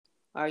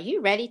Are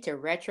you ready to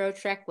retro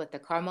trek with the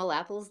caramel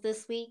apples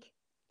this week?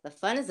 The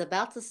fun is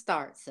about to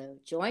start, so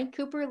join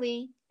Cooper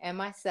Lee and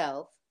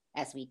myself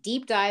as we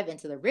deep dive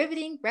into the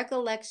riveting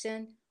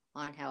recollection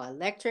on how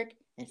electric,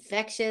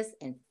 infectious,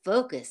 and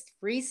focused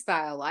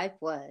freestyle life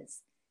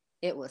was.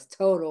 It was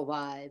total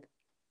vibe.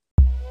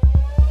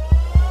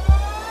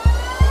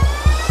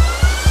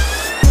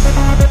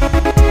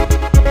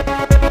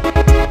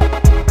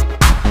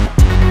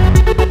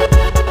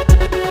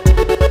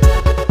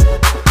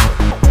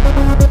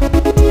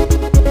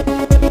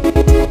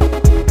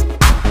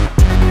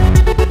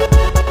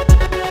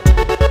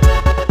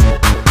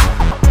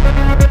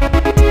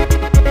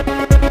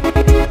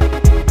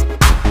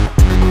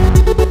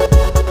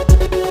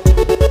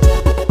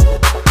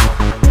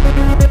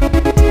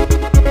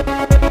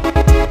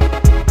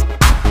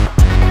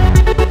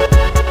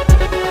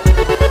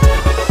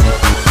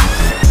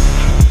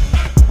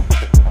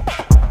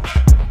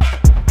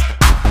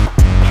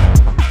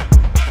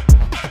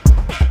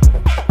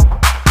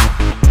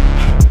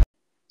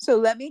 So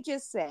let me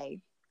just say,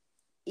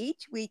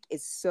 each week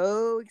is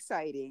so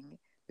exciting.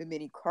 The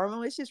many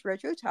Carmelicious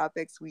retro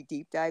topics we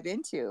deep dive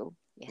into.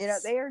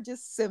 Yes. They are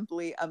just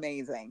simply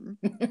amazing.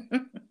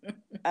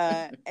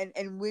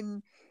 And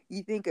when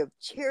you think of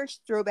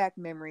cherished throwback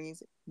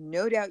memories,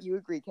 no doubt you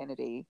agree,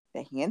 Kennedy,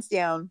 that hands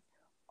down,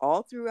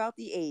 all throughout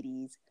the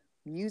 80s,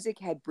 music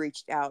had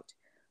breached out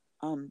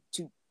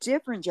to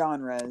different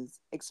genres,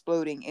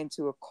 exploding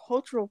into a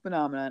cultural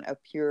phenomenon of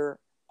pure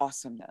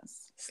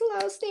awesomeness.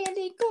 Slow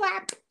standing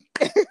clap.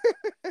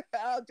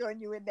 I'll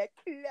join you in that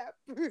clap.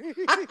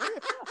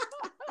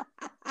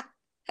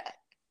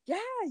 Yeah,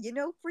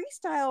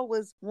 freestyle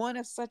was one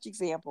of such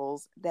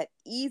examples that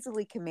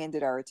easily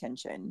commanded our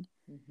attention.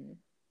 Mhm.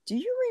 Do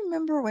you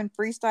remember when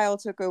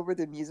freestyle took over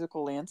the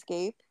musical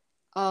landscape?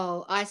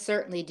 Oh, I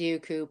certainly do,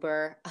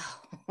 Cooper.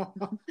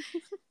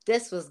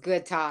 This was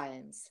good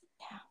times.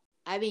 Yeah,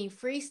 I mean,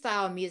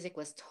 freestyle music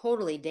was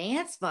totally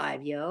dance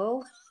vibe,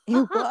 yo. it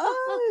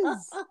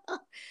was.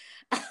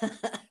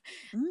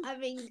 Mm, I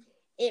mean,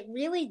 it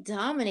really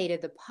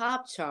dominated the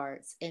pop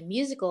charts and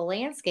musical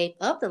landscape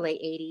of the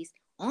late 80s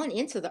on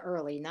into the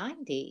early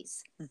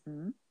 90s.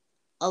 mm-hmm.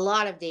 A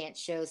lot of dance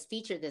shows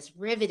featured this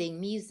riveting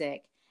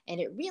music, and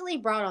it really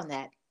brought on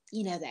that,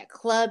 that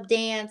club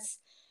dance,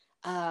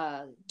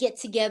 get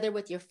together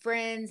with your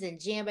friends and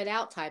jam it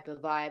out type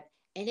of vibe.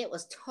 And it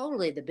was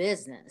totally the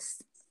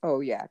business. Oh,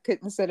 yeah.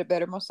 Couldn't have said it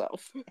better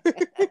myself.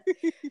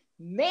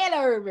 Man,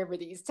 I remember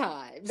these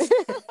times.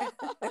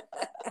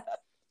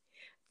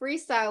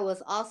 Freestyle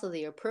was also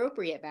the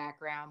appropriate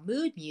background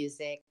mood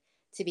music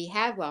to be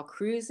had while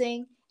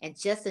cruising and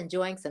just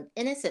enjoying some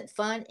innocent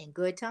fun and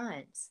good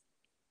times.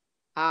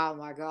 Oh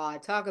my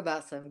God, talk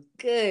about some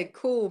good,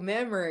 cool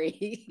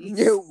memories.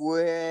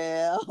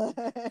 Well,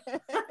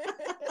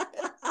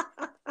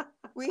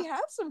 we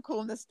have some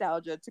cool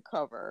nostalgia to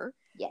cover.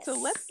 So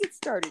let's Yes. get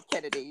started,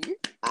 Kennedy.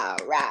 All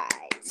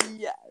right.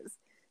 Yes.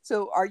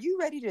 So are you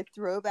ready to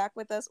throw back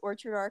with us,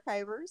 Orchard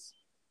Archivers?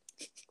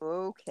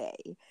 Okay.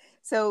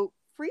 So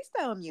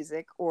freestyle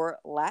music, or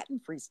Latin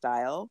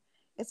freestyle,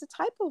 is a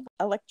type of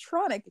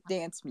electronic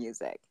dance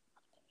music.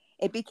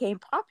 It became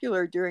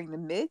popular during the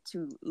mid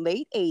to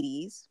late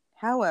 80s.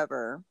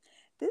 However,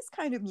 this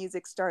kind of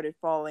music started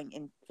falling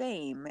in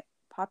fame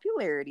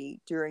popularity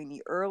during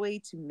the early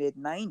to mid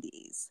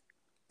 90s.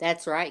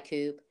 That's right,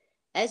 Coop.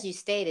 As you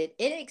stated,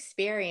 it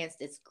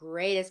experienced its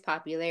greatest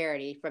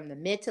popularity from the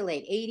mid to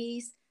late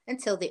 80s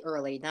until the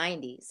early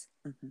 90s.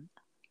 Mhm.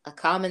 A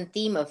common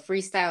theme of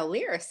freestyle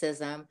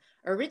lyricism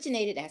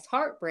originated as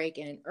heartbreak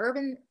in an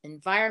urban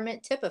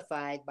environment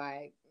typified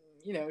by,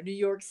 New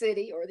York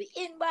City or the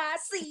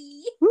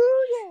NYC. Woo,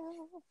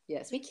 yeah.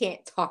 Yes, we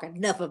can't talk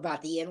enough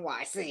about the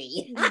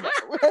NYC. No.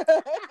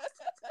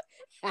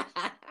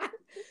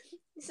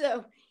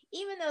 So,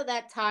 even though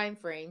that time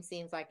frame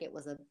seems like it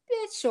was a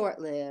bit short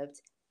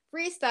lived,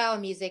 freestyle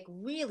music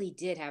really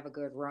did have a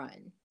good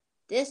run.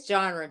 This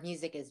genre of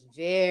music is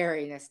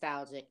very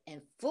nostalgic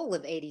and full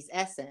of 80s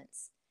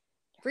essence.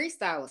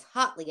 Freestyle was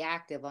hotly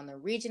active on the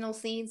regional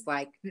scenes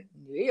like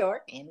New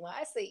York,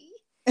 NYC,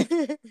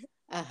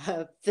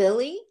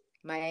 Philly,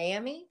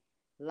 Miami,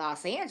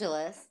 Los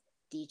Angeles,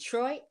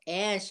 Detroit,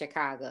 and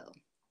Chicago.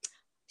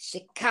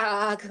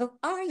 Chicago,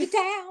 are you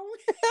down?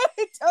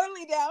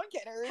 Totally down,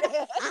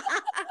 Kennard.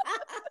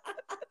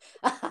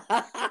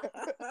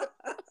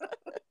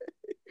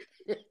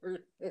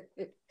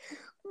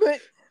 But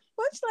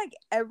much like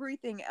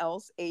everything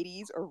else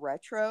 80s or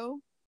retro,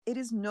 it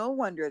is no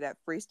wonder that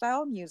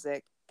freestyle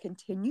music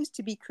continues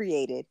to be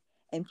created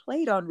and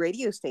played on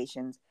radio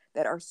stations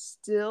that are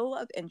still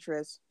of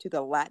interest to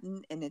the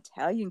Latin and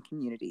Italian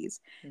communities,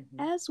 Mhm.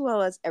 as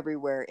well as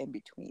everywhere in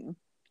between,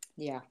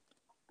 Yeah.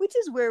 which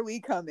is where we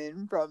come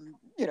in from,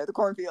 the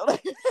cornfield.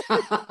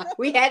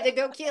 We had to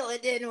go kill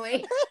it, didn't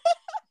we?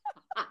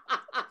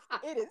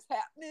 It is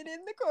happening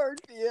in the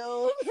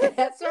cornfield.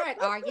 That's right.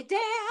 Are you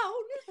down?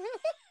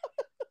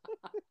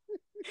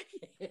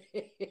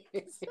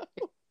 So,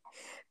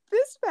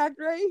 this fact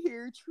right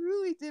here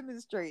truly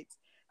demonstrates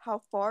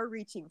how far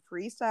reaching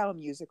freestyle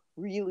music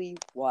really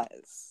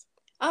was.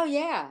 Oh,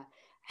 yeah.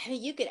 I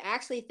mean, you could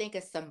actually think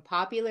of some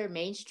popular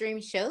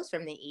mainstream shows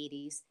from the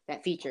 80s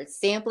that featured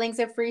samplings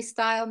of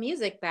freestyle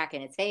music back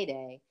in its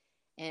heyday.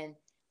 And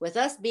with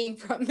us being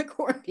from the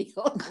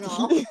cornfield and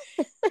all,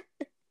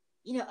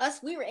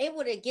 we were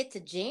able to get to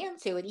jam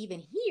to it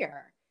even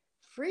here.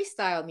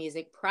 Freestyle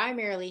music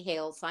primarily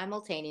hailed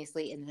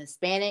simultaneously in the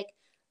Hispanic,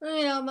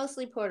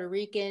 mostly Puerto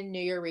Rican, New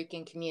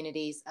Yorican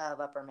communities of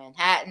Upper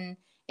Manhattan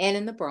and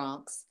in the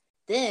Bronx.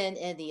 Then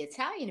in the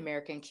Italian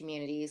American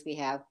communities, we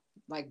have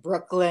like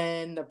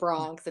Brooklyn, the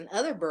Bronx, and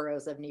other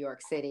boroughs of New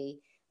York City,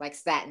 like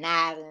Staten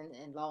Island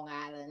and Long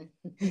Island.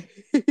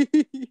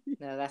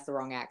 No, that's the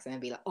wrong accent.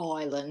 It'd be like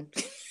Island.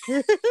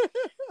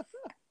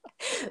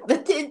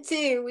 But then,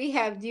 too, we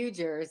have New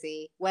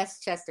Jersey,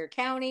 Westchester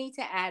County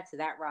to add to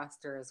that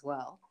roster as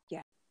well.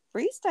 Yeah.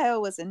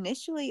 Freestyle was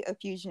initially a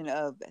fusion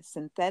of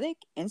synthetic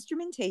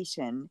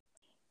instrumentation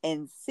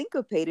and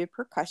syncopated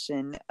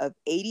percussion of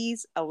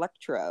 80s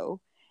electro,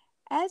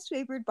 as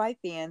favored by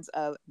fans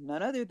of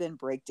none other than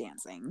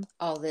breakdancing.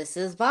 Oh, this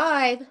is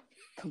vibe.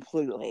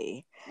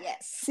 Completely.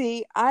 Yes.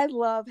 See, I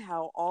love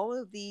how all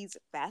of these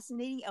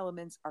fascinating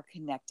elements are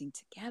connecting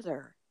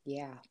together.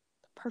 Yeah.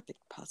 Perfect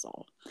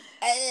puzzle.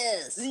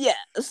 Yes. Yes.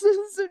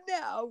 So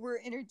now we're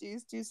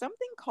introduced to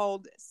something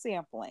called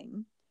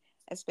sampling,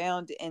 as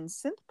found in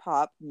synth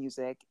pop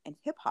music and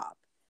hip hop.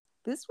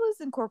 This was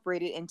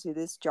incorporated into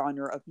this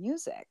genre of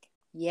music.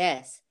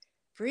 Yes.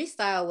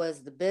 Freestyle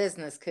was the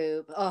business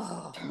coup.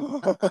 Oh,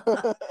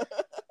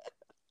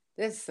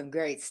 this is some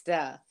great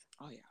stuff.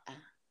 Oh, yeah.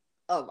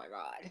 Oh, my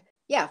God.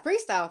 Yeah,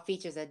 freestyle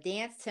features a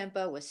dance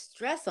tempo with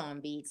stress on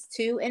beats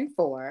 2 and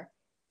 4,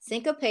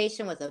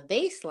 syncopation with a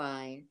bass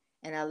line,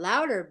 and a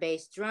louder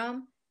bass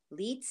drum,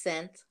 lead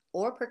synth,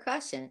 or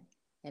percussion,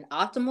 and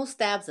optimal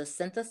stabs of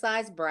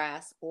synthesized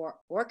brass or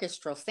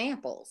orchestral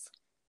samples.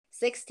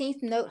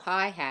 16th note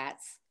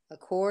hi-hats, a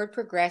chord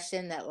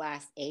progression that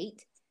lasts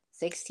 8,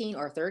 16,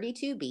 or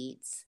 32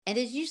 beats, and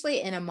is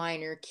usually in a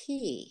minor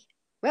key.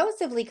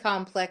 Relatively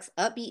complex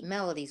upbeat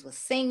melodies with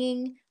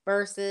singing,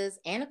 verses,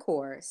 and a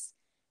chorus,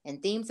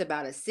 and themes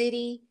about a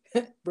city,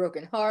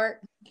 broken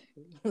heart,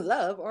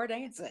 love, or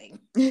dancing.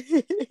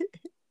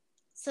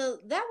 So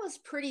that was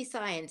pretty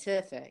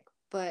scientific,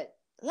 but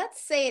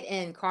let's say it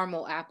in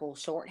caramel apple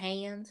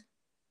shorthand.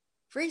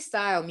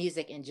 Freestyle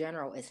music in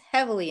general is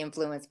heavily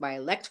influenced by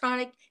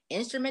electronic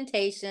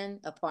instrumentation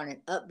upon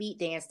an upbeat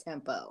dance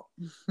tempo.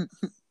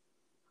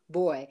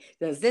 Boy,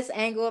 does this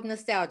angle of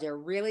nostalgia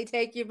really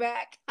take you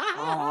back?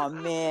 Oh,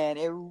 man,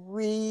 it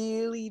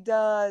really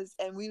does.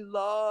 And we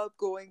love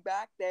going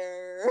back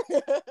there.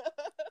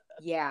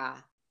 Yeah.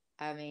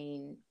 I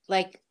mean,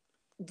 like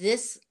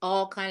this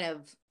all kind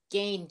of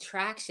gained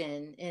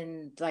traction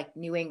in like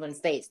New England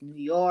states,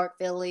 New York,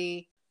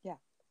 Philly. Yeah.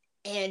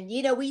 And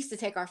we used to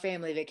take our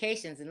family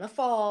vacations in the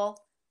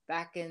fall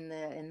back in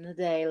the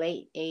day,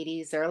 late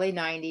 80s, early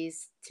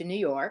 90s to New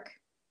York.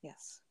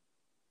 Yes.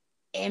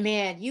 And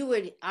man,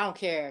 I don't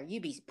care,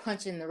 you'd be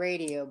punching the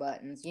radio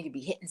buttons, you'd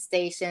be hitting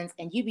stations,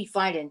 and you'd be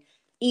finding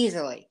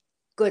easily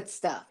good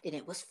stuff. And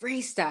it was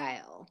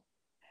freestyle.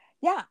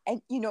 Yeah.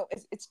 And,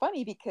 it's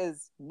funny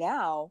because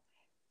now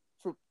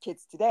for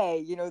kids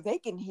today, they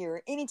can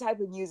hear any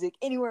type of music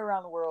anywhere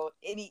around the world,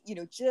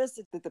 just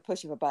at the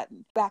push of a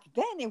button. Back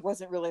then, it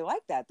wasn't really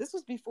like that. This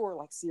was before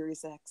like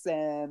Sirius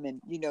XM and,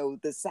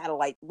 the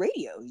satellite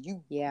radio.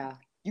 Yeah.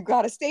 You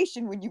got a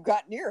station when you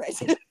got near it.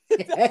 So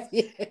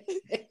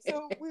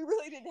we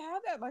really didn't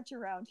have that much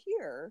around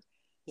here.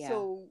 Yeah.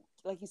 So,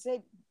 like you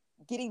said,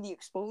 getting the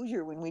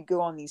exposure when we'd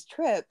go on these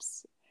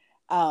trips,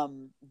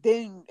 then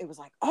it was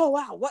like, oh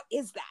wow, what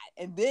is that?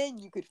 And then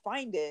you could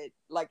find it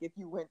like if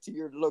you went to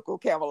your local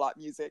Camelot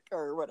Music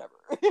or whatever.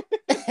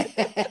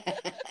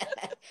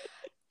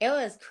 It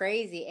was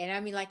crazy. And I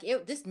mean, like,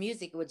 this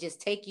music would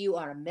just take you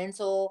on a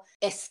mental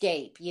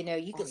escape. You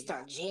could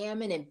start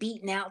jamming and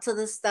beating out to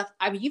this stuff.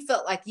 I mean, you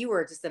felt like you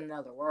were just in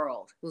another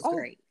world. It was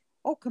great.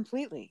 Oh,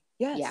 completely.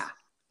 Yes. Yeah.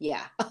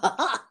 Yeah.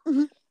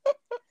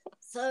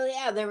 So,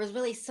 yeah, there was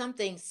really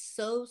something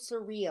so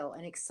surreal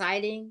and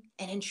exciting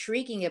and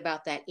intriguing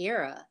about that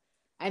era.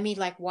 I mean,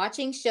 like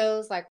watching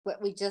shows like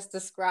what we just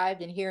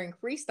described and hearing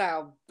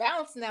freestyle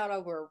bouncing out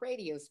over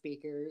radio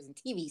speakers and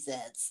TV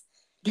sets.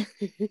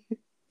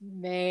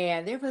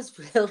 Man, there was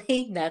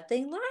really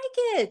nothing like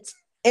it.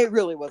 It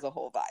really was a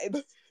whole vibe.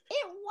 It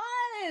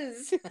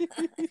was.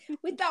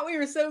 We thought we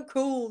were so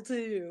cool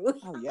too.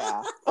 Oh,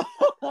 yeah.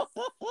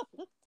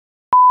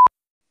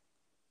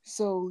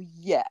 So,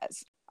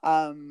 yes.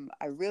 I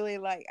really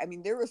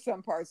there were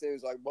some parts that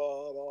was like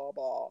blah blah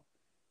blah,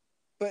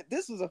 but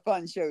this was a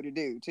fun show to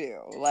do too.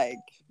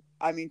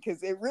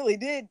 Because it really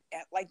did,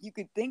 like, you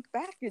could think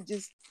back at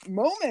just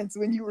moments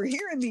when you were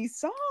hearing these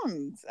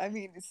songs.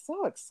 It's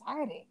so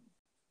exciting.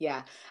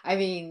 Yeah, I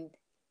mean,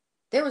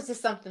 there was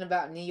just something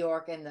about New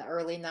York in the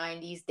early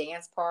 90s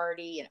dance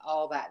party and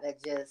all that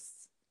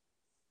just,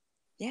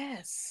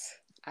 yes,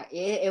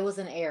 it was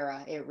an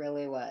era. It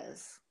really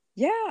was.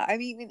 Yeah, I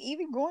mean, and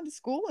even going to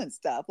school and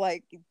stuff,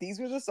 like these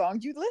were the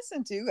songs you'd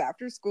listen to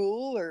after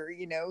school, or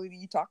you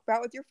talk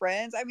about with your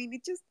friends. I mean,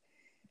 it just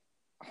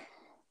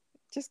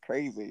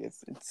crazy.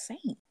 It's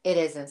insane. It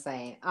is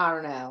insane. I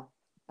don't know.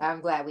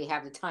 I'm glad we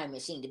have the time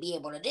machine to be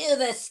able to do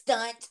this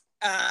stunt.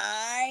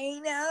 I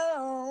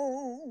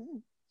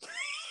know.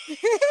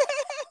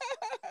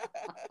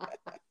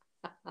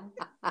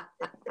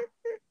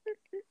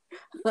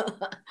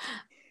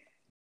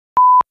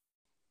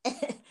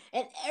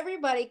 And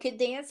everybody could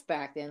dance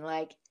back then.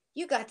 Like,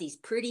 you got these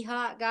pretty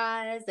hot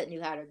guys that knew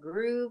how to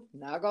groove,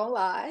 not gonna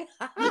lie.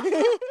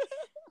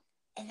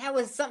 And that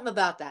was something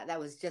about that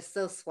was just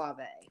so suave.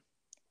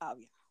 Oh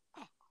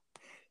yeah.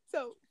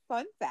 So,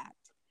 fun fact.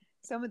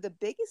 Some of the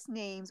biggest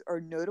names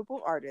or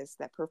notable artists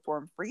that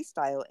performed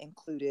freestyle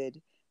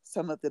included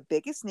some of the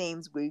biggest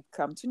names we've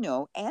come to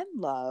know and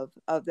love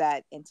of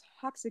that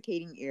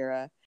intoxicating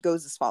era.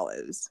 Goes as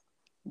follows.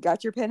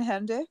 Got your pen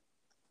handy?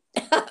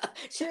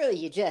 Surely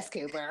you just,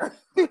 Cooper.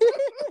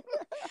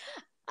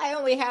 I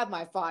only have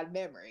my fond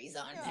memories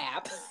on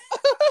tap.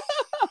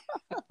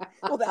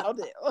 Well, that'll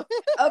do.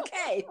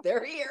 Okay,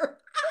 they're here.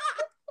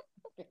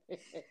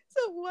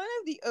 So one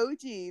of the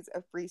OGs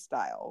of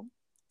freestyle,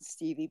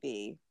 Stevie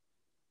B.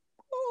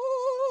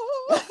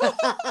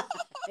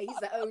 He's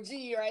the OG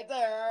right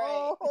there.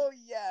 Right? Oh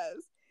yes.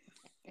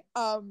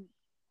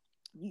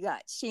 You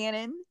got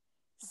Shannon,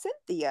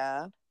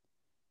 Cynthia,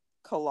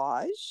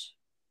 Collage,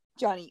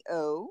 Johnny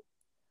O,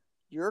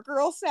 your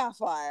girl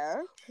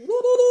Sapphire,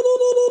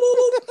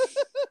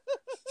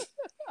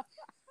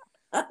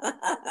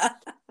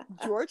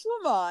 George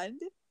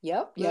Lamond,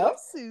 Yep. Little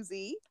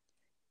Susie,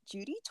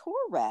 Judy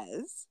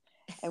Torres,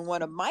 and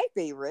one of my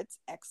favorites,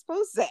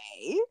 Expose,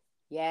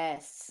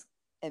 Yes.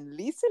 and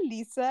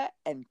Lisa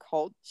and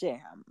Cult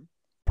Jam.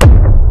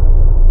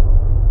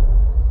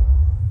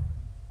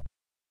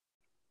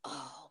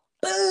 Oh,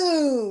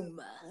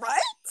 boom!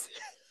 Right?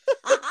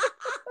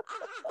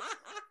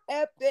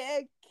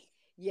 Epic.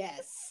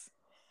 Yes.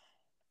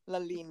 La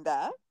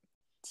Linda,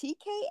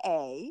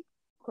 TKA,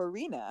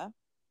 Corina,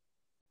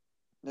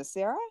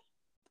 Nasera,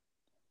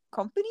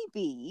 Company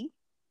B,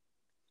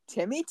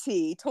 Timmy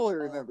T. Totally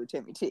remember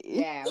Timmy T.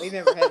 Yeah, we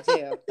remember him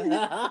too.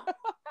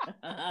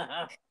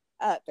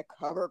 The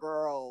Cover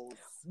Girls.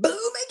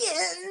 Boom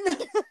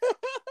again.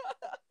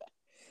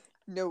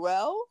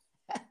 Noelle,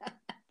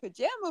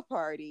 Pajama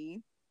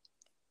Party,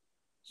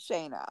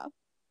 Shayna.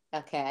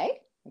 Okay.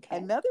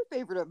 Another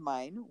favorite of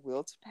mine,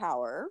 Will to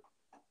Power,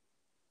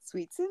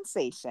 Sweet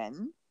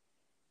Sensation,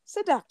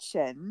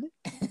 Seduction,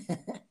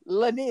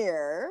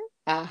 Lanier,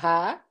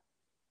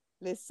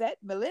 Lisette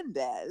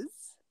Melendez,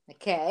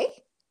 Okay.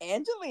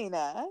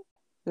 Angelina,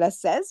 La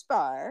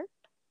Cesar,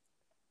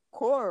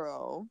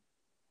 Coro,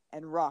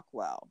 and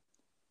Rockwell.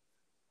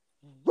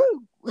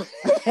 Woo! Did you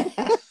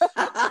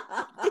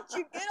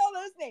get all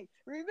those names?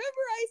 Remember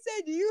I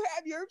said, do you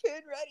have your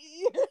pen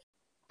ready?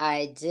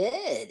 I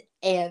did.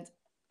 And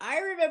I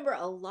remember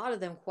a lot of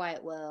them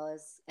quite well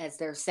as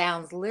their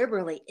sounds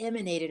liberally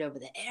emanated over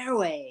the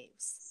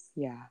airwaves.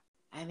 Yeah.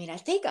 I mean, I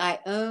think I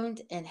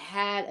owned and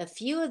had a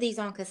few of these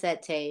on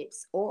cassette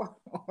tapes or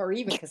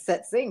even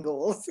cassette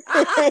singles.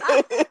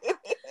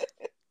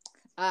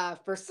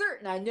 For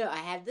certain, I know I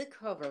had the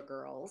Cover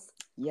Girls.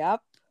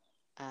 Yep.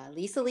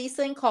 Lisa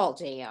and Cult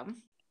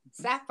Jam,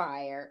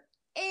 Sapphire,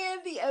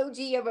 and the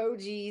OG of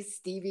OGs,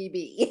 Stevie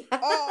B.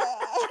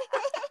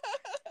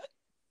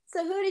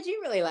 So who did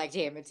you really like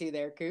jamming to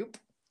there, Coop?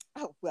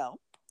 Oh, well,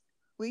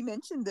 we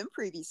mentioned them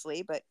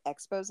previously, but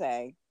Expose.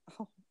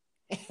 Oh,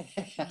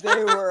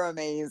 they were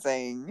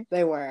amazing.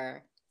 They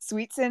were.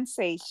 Sweet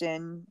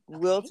Sensation,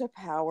 Will to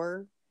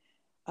Power,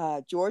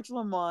 George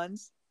Lamond,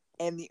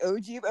 and the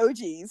OG of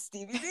OGs,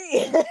 Stevie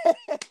B.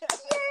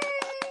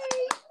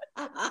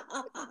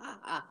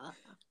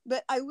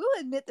 But I will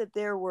admit that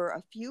there were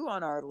a few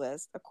on our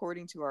list,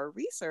 according to our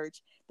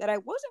research, that I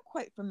wasn't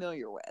quite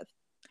familiar with.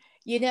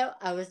 You know,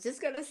 I was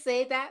just going to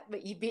say that,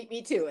 but you beat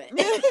me to it.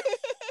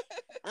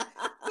 But,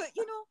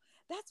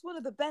 that's one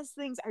of the best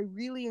things I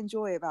really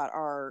enjoy about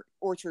our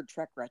Orchard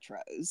Trek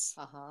retros.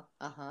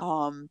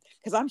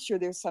 Because I'm sure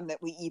there's some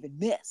that we even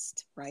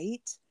missed,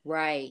 right?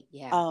 Right,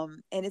 yeah.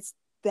 And it's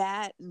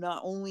that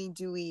not only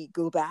do we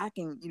go back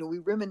and, we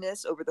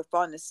reminisce over the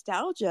fun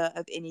nostalgia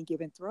of any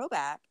given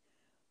throwback,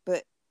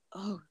 but,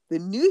 the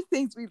new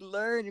things we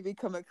learn and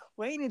become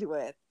acquainted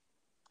with.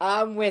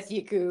 I'm with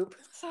you, Coop.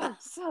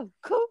 So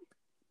cool.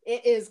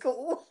 It is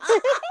cool.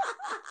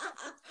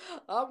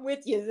 I'm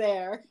with you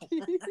there.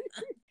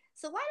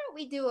 So why don't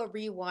we do a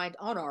rewind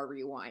on our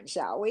rewind,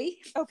 shall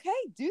we? Okay,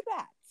 do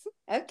that.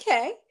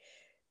 Okay.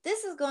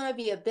 This is going to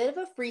be a bit of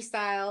a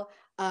freestyle,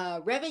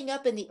 revving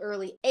up in the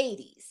early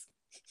 80s.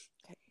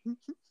 Okay.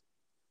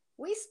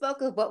 We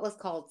spoke of what was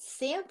called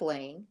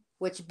sampling,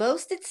 which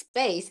boasted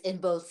space in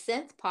both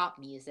synth pop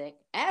music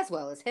as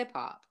well as hip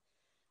hop.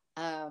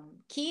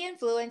 Key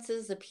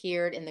influences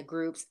appeared in the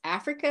groups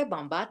Africa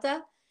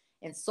Bambaataa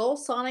and Soul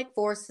Sonic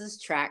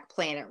Force's track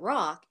Planet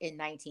Rock in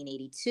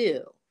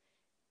 1982.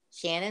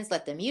 Shannon's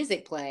Let the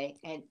Music Play,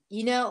 and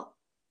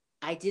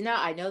I did not.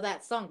 I know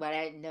that song, but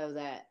I didn't know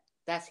that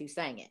that's who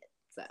sang it.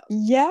 So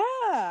Yeah,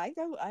 I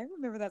know. I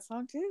remember that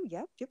song too.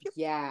 Yep, yep, yep.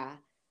 yeah,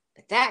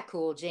 but that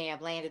cool jam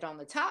landed on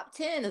the top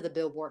 10 of the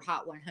Billboard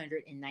Hot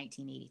 100 in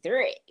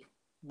 1983.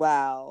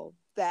 Wow,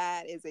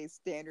 that is a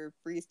standard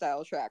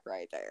freestyle track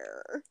right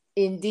there.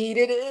 Indeed,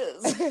 it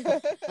is.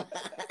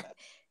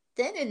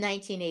 Then in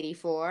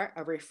 1984,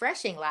 a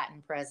refreshing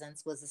Latin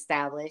presence was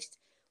established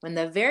when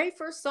the very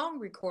first song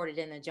recorded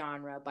in the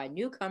genre by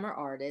newcomer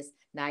artist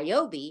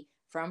Niobe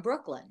from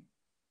Brooklyn.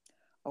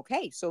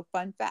 Okay, so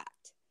fun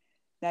fact.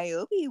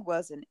 Niobe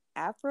was an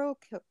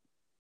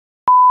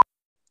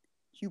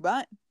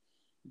Cuban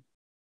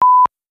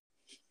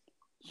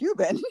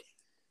Cuban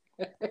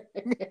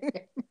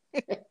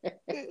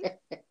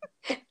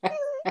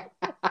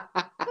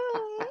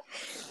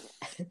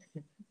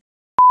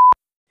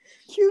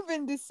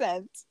Cuban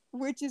descent,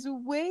 which is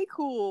way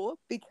cool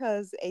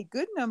because a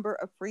good number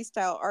of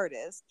freestyle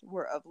artists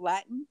were of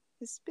Latin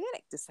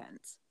Hispanic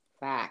descent.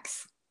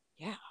 Facts.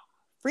 Yeah.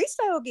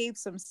 Freestyle gave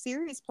some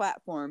serious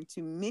platform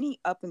to many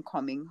up and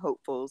coming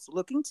hopefuls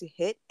looking to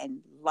hit and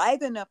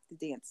liven up the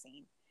dance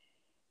scene.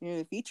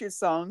 The featured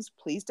songs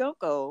Please Don't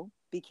Go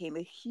became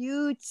a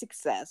huge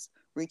success,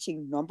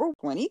 reaching number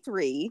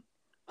 23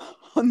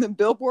 on the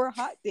Billboard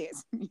Hot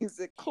Dance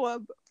Music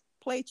Club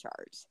play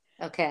charts.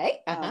 Okay.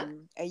 Uh-huh.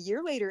 A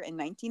year later, in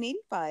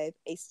 1985,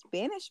 a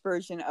Spanish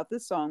version of the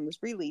song was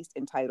released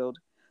entitled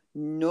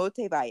No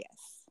Te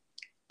Vayas.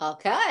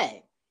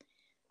 Okay.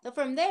 So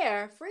from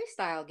there,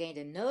 freestyle gained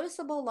a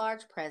noticeable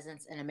large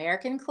presence in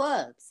American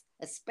clubs,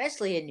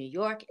 especially in New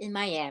York and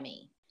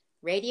Miami.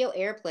 Radio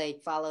airplay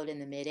followed in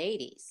the mid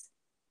 80s.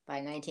 By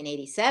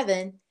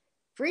 1987,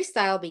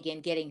 freestyle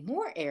began getting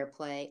more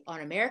airplay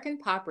on American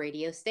pop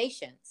radio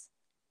stations.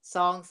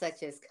 Songs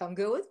such as Come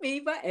Go With Me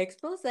by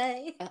Expose,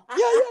 Yeah,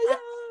 yeah,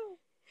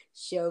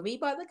 Show Me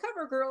by the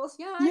Cover Girls,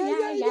 yeah,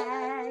 yeah.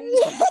 yeah,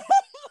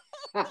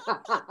 Yeah,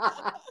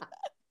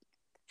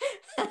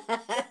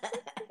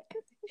 yeah.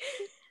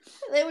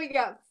 Then we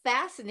got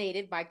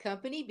Fascinated by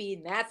Company B,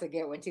 and that's a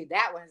good one too.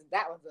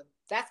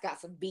 That's got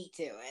some beat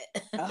to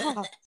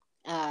yeah.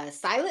 it.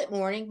 Silent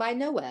Morning by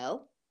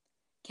Noel.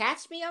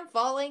 Catch Me I'm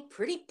Falling,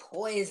 Pretty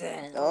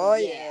Poison. Oh Oh,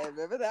 yeah. yeah.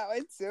 Remember that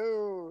one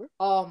too.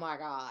 Oh my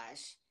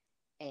gosh.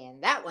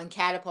 And that one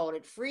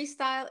catapulted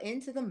freestyle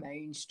into the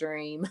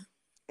mainstream.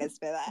 It's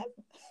for that.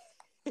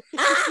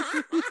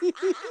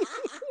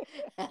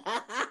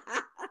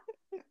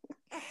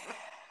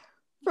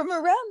 From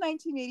around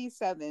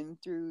 1987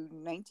 through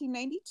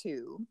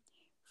 1992,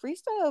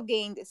 freestyle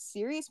gained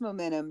serious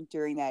momentum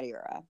during that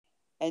era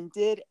and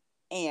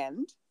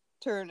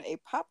turn a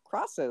pop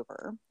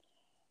crossover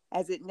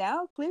as it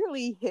now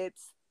clearly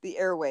hits the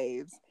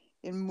airwaves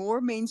in more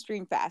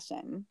mainstream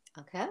fashion.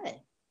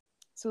 Okay.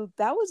 So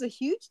that was a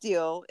huge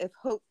deal if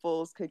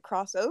hopefuls could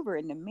cross over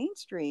into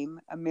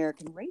mainstream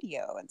American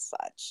radio and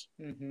such.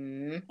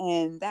 Mm-hmm.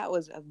 And that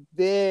was a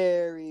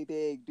very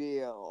big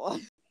deal,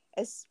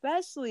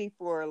 especially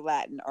for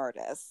Latin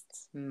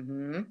artists.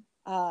 Mm-hmm.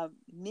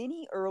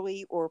 Many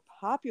early or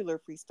popular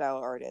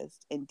freestyle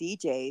artists and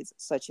DJs,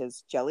 such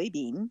as Jelly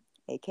Bean,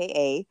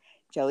 aka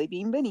Jelly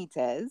Bean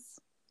Benitez,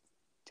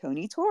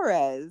 Tony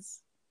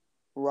Torres,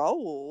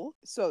 Raul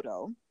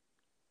Soto,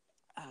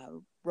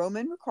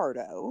 Roman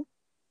Ricardo,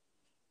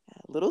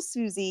 Little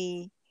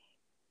Susie,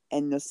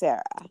 and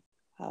Nocera,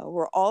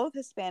 were all of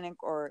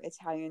Hispanic or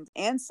Italian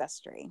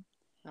ancestry.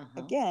 Uh-huh.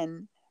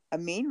 Again, a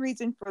main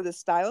reason for the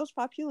style's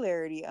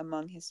popularity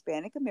among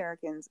Hispanic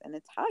Americans and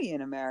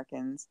Italian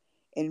Americans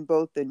in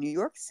both the New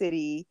York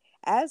City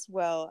as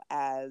well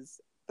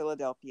as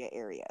Philadelphia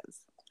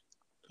areas.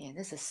 Yeah,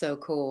 this is so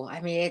cool.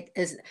 I mean,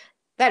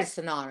 that is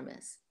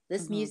synonymous.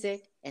 This Mm-hmm.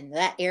 music and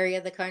that area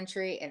of the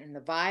country and the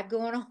vibe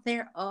going on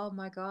there. Oh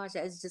my gosh,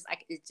 it's just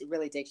it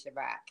really takes you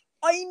back.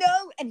 I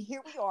know, and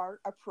here we are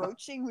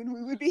approaching when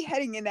we would be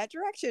heading in that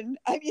direction.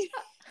 I mean,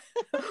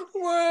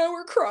 well,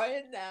 we're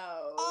crying now.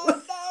 I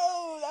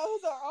know that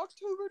was our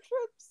October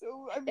trip,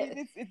 so I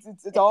mean,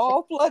 it's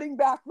all flooding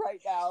back right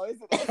now,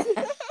 isn't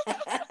it?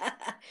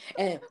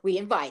 And we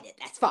invited.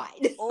 That's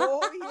fine.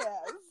 Oh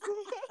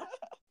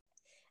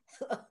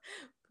yes.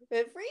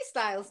 The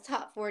Freestyle's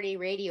Top 40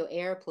 radio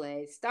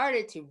airplay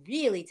started to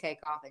really take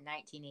off in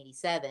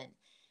 1987,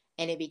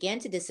 and it began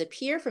to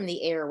disappear from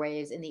the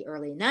airwaves in the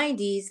early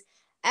 90s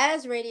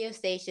as radio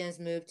stations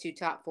moved to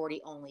Top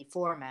 40 only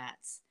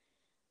formats.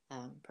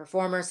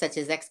 Performers such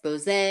as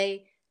Expose,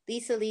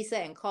 Lisa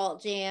and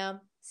Cult Jam,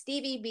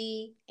 Stevie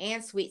B,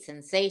 and Sweet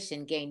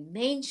Sensation gained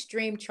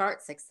mainstream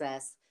chart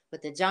success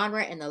with the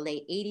genre in the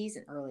late 80s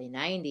and early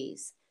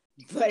 90s.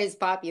 But its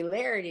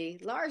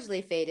popularity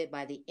largely faded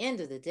by the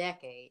end of the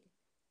decade.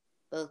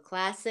 Both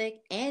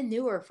classic and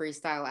newer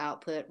freestyle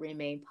output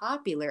remain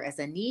popular as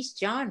a niche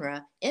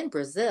genre in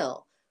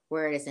Brazil,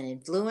 where it is an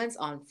influence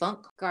on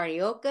funk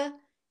carioca,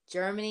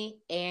 Germany,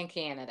 and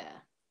Canada.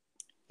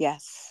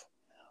 Yes.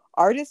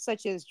 Artists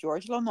such as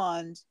George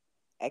Lamond,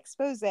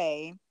 Expose,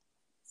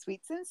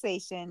 Sweet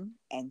Sensation,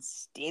 and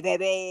Stevie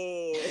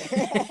B.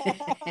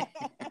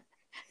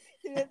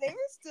 They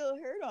were still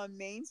heard on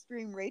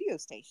mainstream radio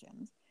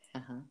stations.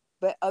 Uh-huh.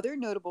 But other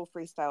notable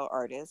freestyle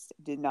artists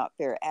did not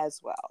fare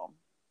as well.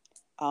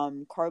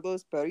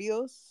 Carlos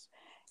Barrios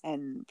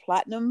and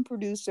platinum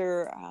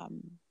producer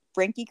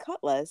Frankie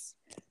Cutlass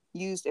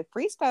used a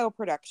freestyle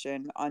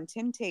production on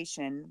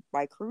Temptation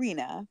by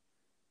Karina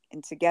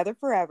and Together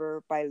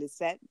Forever by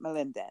Lisette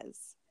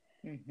Melendez.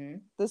 Mm-hmm.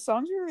 The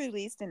songs were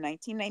released in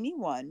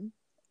 1991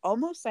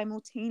 almost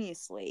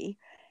simultaneously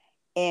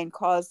and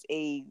caused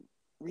a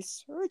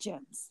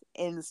resurgence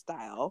in the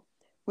style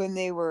when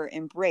they were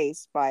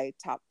embraced by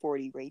Top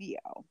 40 radio.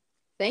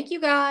 Thank you,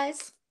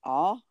 guys.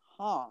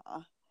 Uh-huh.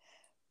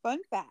 Fun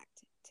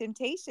fact,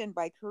 Temptation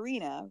by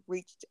Karina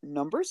reached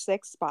number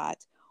 6 spot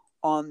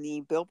on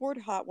the Billboard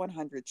Hot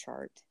 100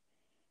 chart.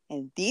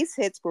 And these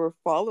hits were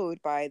followed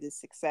by the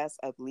success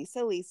of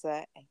Lisa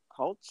Lisa and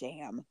Cult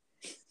Jam,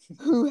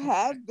 who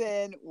have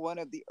been one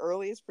of the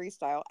earliest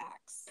freestyle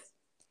acts.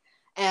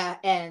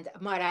 And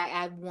might I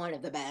add, one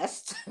of the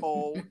best.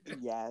 Oh,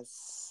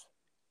 yes.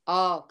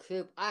 Oh,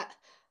 Coop. I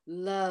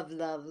love,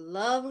 love,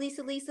 love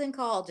Lisa and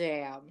Call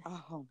Jam.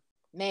 Oh.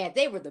 Man,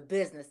 they were the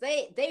business.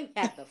 They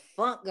had the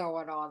funk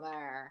going on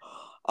there.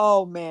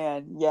 Oh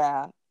man,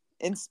 yeah.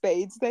 In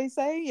spades, they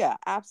say. Yeah,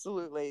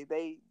 absolutely.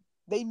 They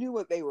knew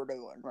what they were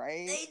doing,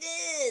 right? They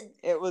did.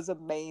 It was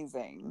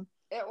amazing.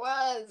 It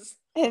was.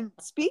 And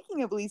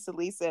speaking of Lisa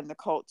Lisa and the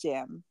Cult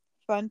Jam,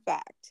 fun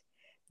fact,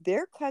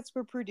 their cuts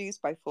were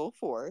produced by Full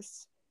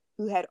Force,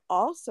 who had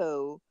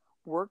also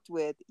worked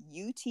with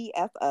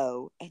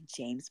UTFO and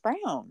James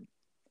Brown.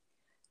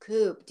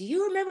 Coop, do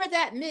you remember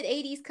that mid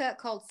 80s cut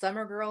called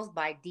Summer Girls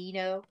by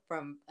Dino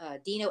from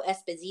Dino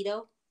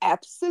Esposito?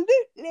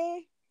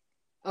 Absolutely.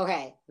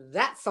 Okay,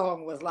 that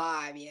song was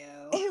live,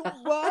 yo. It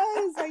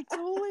was. I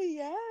totally,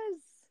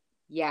 yes.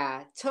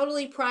 Yeah,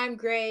 totally prime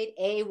grade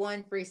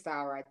A1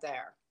 freestyle right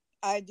there.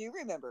 I do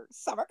remember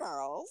Summer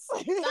Girls.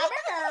 Summer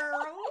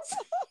Girls.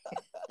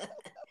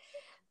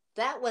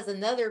 That was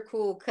another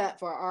cool cut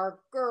for our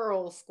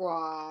girl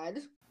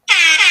squad.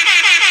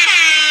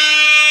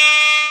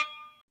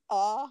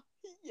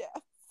 Yes.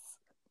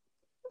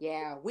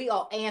 Yeah, we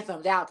all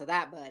anthemed out to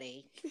that,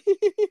 buddy.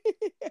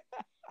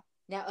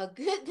 Now, a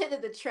good bit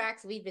of the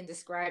tracks we've been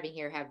describing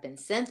here have been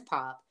synth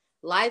pop,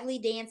 lively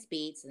dance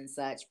beats, and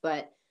such,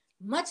 but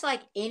much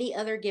like any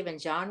other given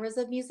genres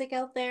of music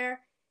out there,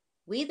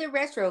 we the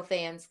retro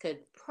fans could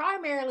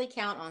primarily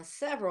count on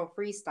several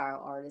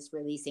freestyle artists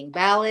releasing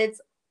ballads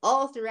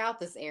all throughout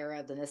this era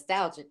of the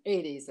nostalgic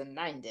 80s and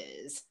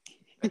 90s.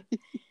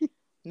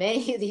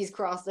 Many of these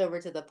crossed over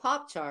to the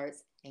pop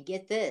charts, and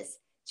get this,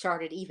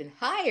 charted even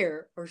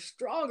higher or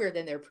stronger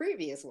than their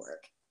previous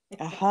work.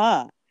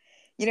 Uh-huh.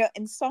 You know,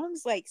 and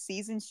songs like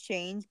Seasons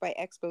Change by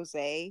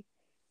Expose,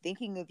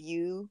 Thinking of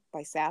You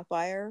by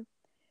Sapphire,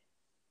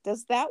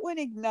 does that one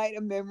ignite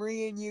a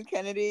memory in you,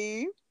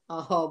 Kennedy?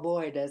 Oh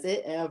boy, does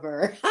it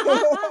ever.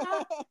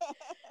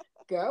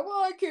 Go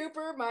on,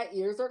 Cooper. My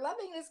ears are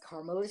loving this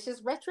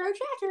Carmelicious retro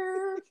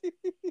chatter.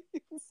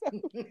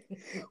 So,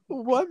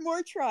 One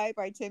More Try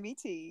by Timmy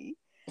T.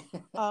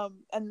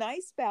 A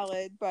nice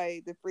ballad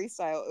by the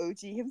freestyle OG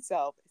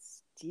himself,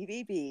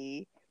 Stevie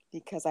B,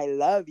 Because I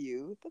Love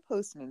You, the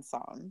Postman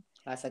song.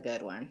 That's a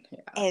good one. Yeah.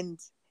 And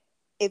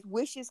If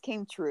Wishes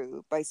Came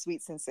True by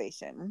Sweet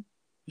Sensation.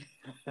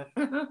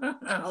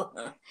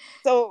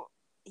 So,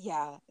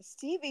 yeah,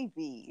 Stevie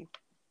B.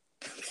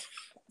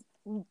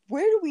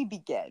 Where do we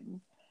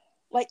begin?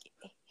 Like,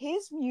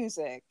 his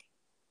music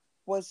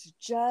was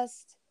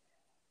just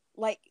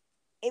like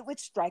it would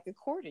strike a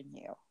chord in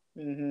you.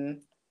 Mm-hmm.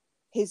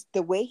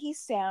 The way he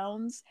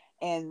sounds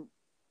and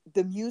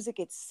the music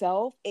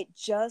itself, it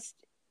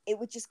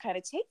would just kind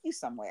of take you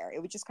somewhere.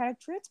 It would just kind of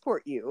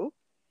transport you.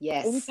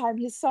 Yes. Anytime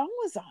his song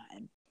was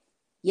on.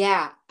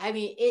 Yeah, I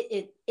mean,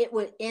 it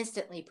would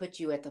instantly put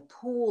you at the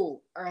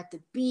pool or at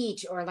the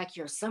beach or like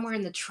you're somewhere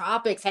in the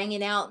tropics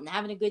hanging out and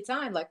having a good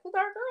time, like with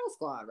our girl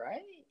squad,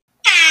 right?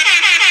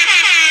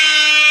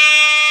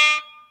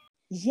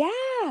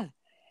 Yeah.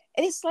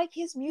 And it's like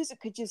his music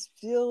could just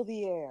fill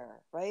the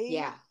air, right?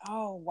 Yeah.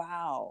 Oh,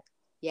 wow.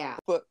 Yeah.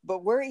 But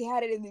where he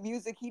had it in the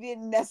music, he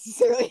didn't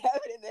necessarily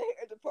have it in the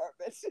hair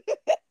department.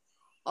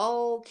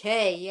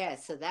 Okay, yeah.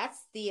 So that's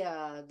the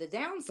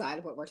downside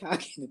of what we're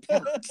talking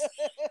about.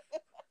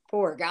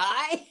 Poor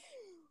guy.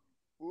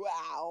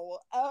 Wow.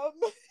 I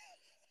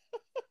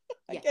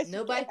Yeah, guess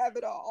you can't have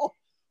it all.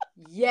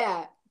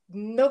 Yeah.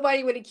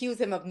 Nobody would accuse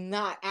him of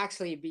not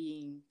actually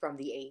being from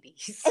the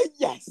 80s.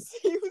 Yes,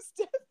 he was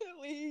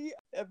definitely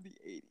of the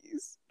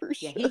 80s, for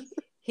sure. Yeah,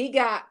 he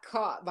got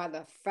caught by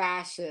the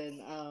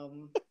fashion.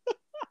 Can't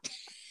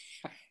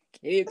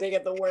even think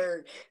of the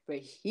word, but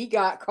he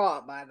got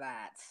caught by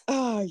that.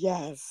 Oh,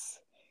 yes.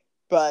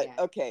 But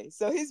yeah. Okay,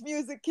 so his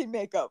music can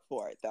make up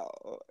for it,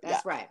 though.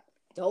 That's right.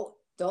 Don't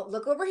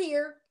look over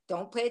here.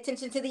 Don't pay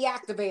attention to the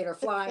activator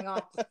flying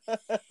off.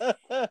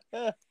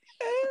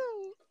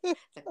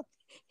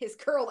 His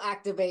curl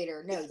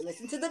activator. No,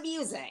 listen to the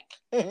music.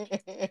 There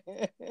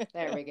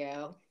we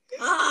go.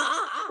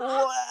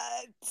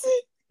 What?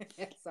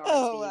 Sorry, Stevie.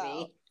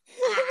 Wow.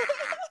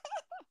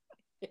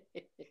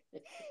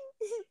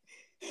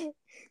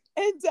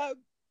 And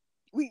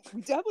we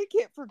definitely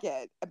can't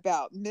forget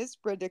about Miss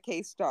Brenda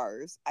K.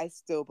 Stars, I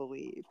Still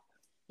Believe,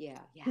 Yeah,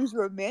 yeah. whose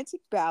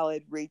romantic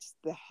ballad reached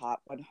the Hot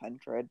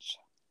 100.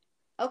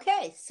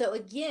 Okay, so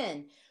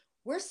again,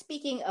 we're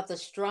speaking of the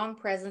strong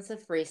presence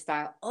of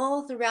freestyle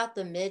all throughout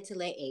the mid to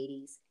late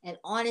 80s and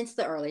on into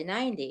the early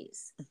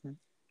 90s. Mhm.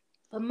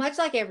 But much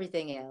like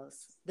everything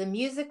else, the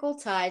musical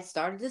tide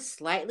started to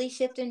slightly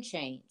shift and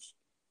change.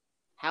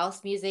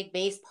 House music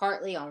based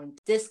partly on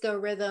disco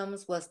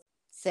rhythms was,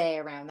 say,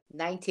 around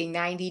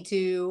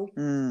 1992,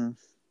 Mm.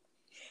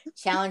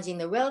 challenging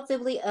the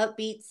relatively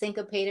upbeat,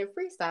 syncopated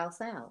freestyle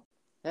sound.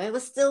 It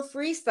was still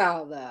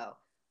freestyle, though,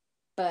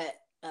 but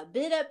a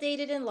bit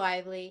updated and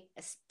lively,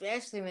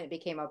 especially when it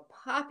became a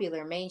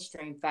popular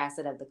mainstream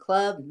facet of the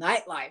club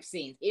nightlife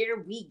scene.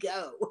 Here we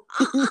go.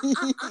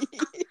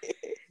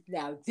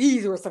 Now,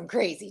 these were some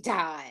crazy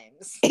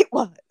times. It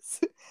was.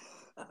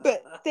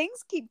 But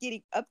things keep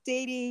getting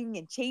updating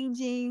and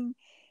changing,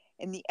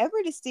 and the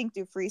ever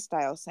distinctive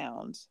freestyle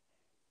sound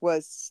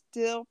was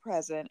still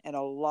present in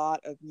a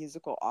lot of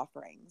musical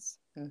offerings.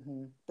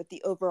 Mm-hmm. But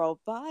the overall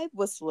vibe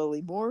was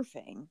slowly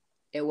morphing.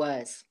 It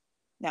was.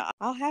 Now,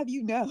 I'll have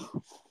you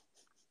know,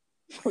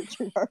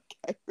 Orchard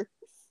Archivers,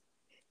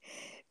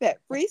 that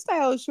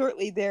freestyle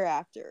shortly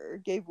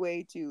thereafter gave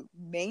way to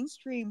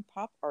mainstream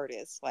pop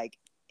artists like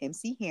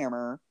MC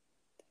Hammer,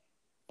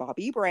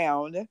 Bobby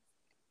Brown,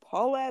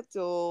 Paul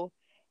Abdul,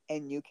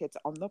 and New Kids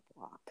on the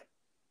Block,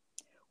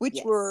 which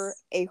were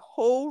Yes. a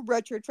whole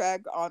retro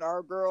track on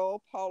our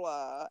girl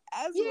Paula,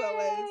 as well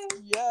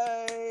as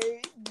Yay!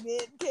 Yay,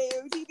 Mid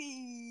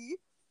KOTV.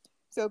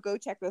 So go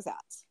check those out.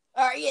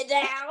 Are you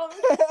down?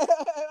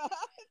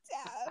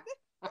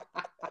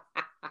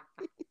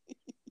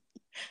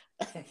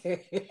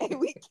 And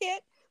we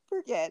can't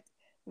forget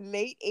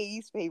late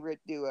 80s favorite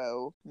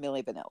duo,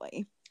 Milli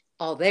Vanilli.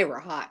 Oh, they were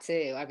hot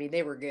too. I mean,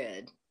 they were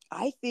good.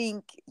 I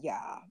think,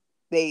 yeah,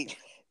 they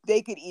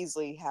could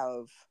easily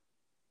have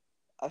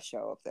a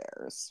show of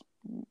theirs.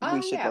 We Oh,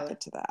 should look yeah.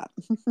 into that.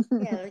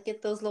 Yeah, let's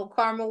get those little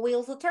caramel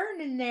wheels a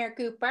turning there,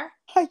 Cooper.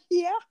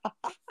 Yeah.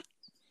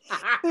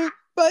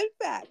 Fun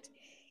fact,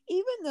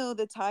 even though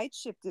the tide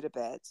shifted a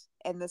bit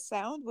and the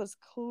sound was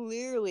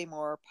clearly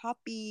more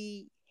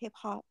poppy hip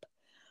hop,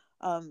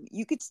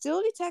 you could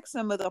still detect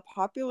some of the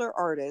popular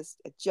artists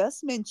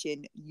just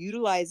mentioned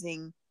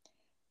utilizing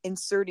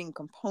inserting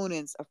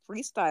components of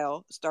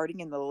freestyle starting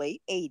in the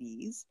late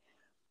 80s,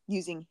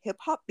 using hip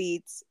hop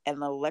beats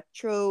and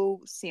electro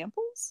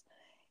samples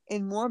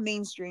in more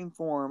mainstream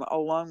form,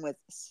 along with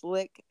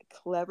slick,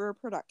 clever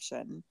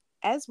production,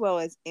 as well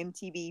as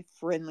MTV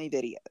friendly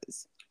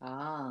videos.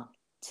 Ah.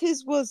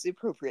 Tis was the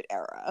appropriate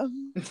era.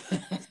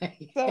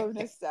 So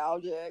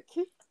nostalgic.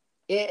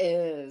 It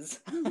is.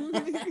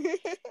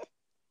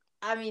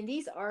 I mean,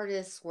 these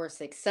artists were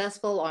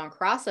successful on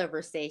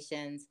crossover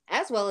stations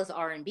as well as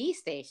R&B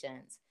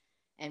stations,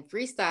 and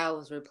freestyle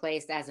was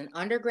replaced as an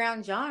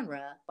underground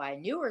genre by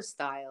newer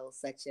styles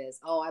such as,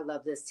 oh, I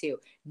love this too,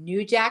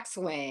 New Jack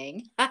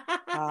Swing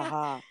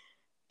Uh-huh.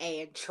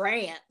 and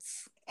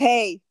trance.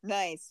 Hey,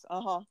 nice.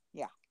 Uh-huh.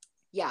 Yeah.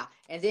 Yeah,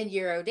 and then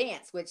Euro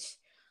dance, which,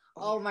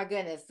 Oh oh yeah. my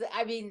goodness,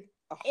 I mean,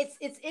 Oh.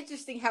 it's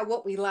interesting how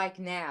what we like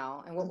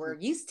now and what Mhm. we're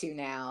used to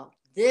now,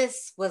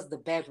 this was the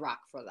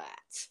bedrock for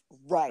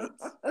Right.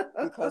 that.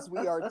 Because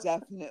we are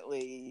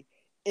definitely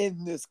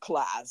in this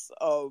class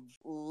of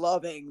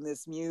loving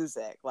this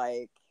music.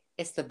 Like,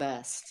 It's the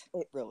best.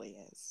 it really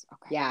is.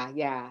 Okay. Yeah,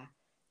 yeah.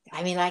 Yeah.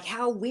 I mean, like,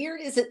 how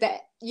weird is it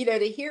that,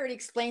 to hear it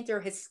explained through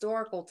a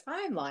historical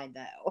timeline,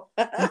 though?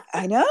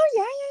 I know.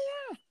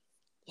 Yeah.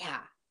 Yeah,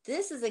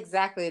 this is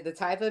exactly the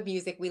type of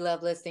music we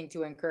love listening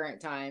to in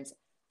current times.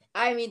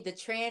 I mean, the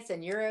trance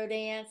and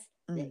Eurodance,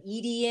 the Mm.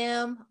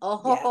 EDM. Yeah.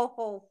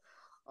 Oh,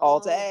 All oh,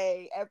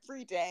 day,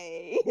 every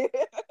day.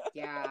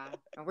 yeah.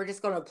 And we're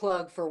just going to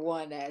plug for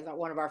one as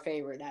one of our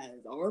favorite, that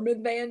is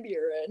Armin van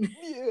Buren.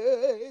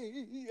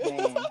 Yay.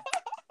 Man,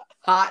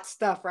 hot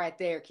stuff right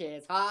there,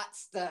 kids. Hot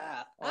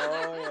stuff.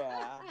 Oh,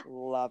 yeah.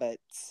 Love it.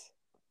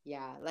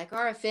 Yeah, like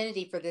our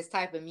affinity for this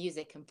type of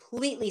music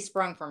completely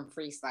sprung from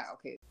freestyle.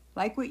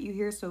 Like what you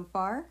hear so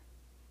far?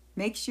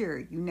 Make sure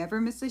you never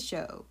miss a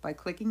show by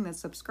clicking the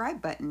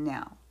subscribe button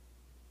now.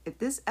 If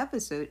this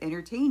episode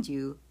entertained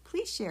you,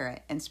 please share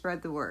it and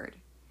spread the word.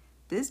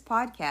 This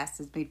podcast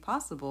is made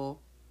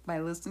possible by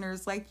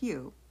listeners like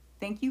you.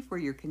 Thank you for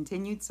your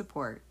continued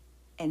support.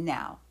 And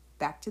now,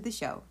 back to the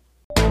show.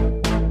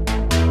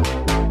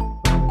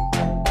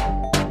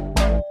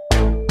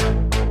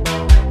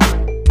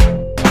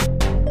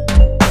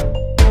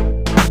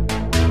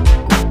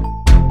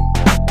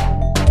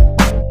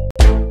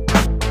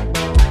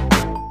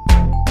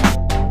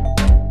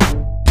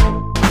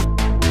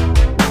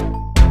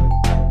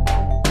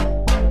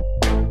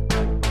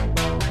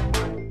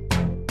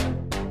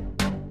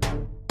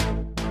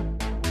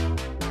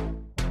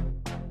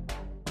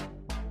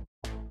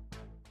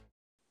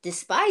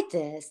 Despite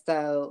this,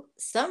 though,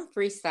 some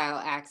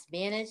freestyle acts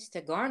managed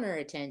to garner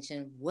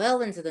attention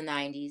well into the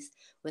 90s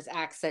with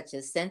acts such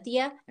as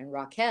Cynthia and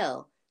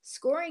Raquel,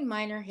 scoring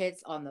minor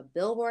hits on the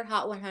Billboard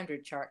Hot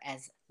 100 chart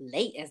as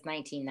late as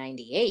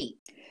 1998.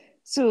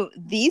 So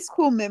these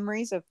cool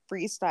memories of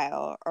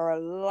freestyle are a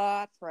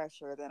lot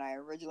fresher than I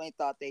originally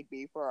thought they'd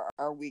be for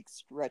our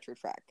week's retro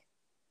track.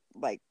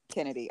 Like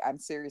Kennedy, I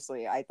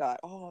thought,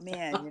 oh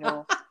man,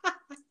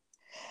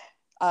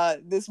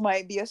 this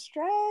might be a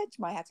stretch.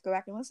 Might have to go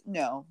back and listen.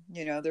 No,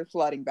 they're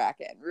flooding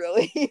back in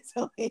really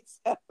easily.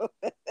 So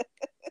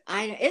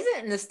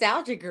Isn't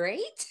nostalgia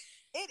great?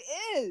 it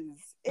is.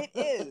 It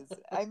is.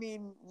 I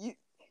mean,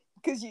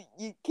 because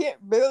you can't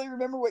barely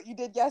remember what you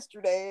did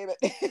yesterday,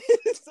 but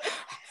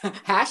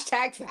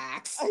Hashtag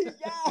facts.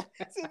 Yeah.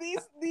 So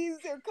these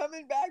are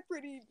coming back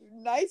pretty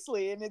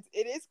nicely, and it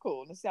is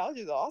cool.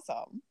 Nostalgia is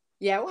awesome.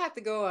 Yeah, we'll have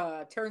to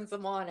go turn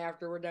some on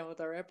after we're done with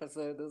our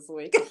episode this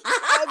week.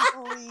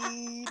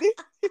 Agreed.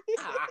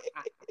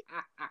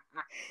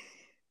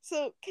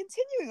 So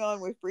continuing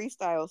on with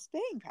freestyle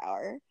staying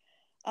power,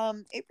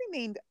 it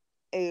remained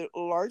a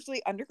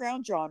largely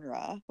underground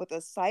genre with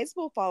a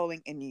sizable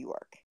following in New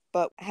York,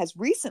 but has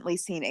recently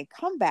seen a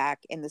comeback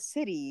in the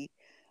city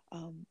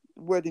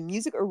where the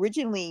music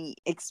originally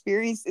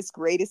experienced its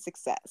greatest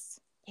success.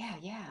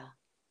 Yeah.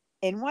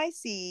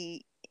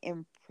 NYC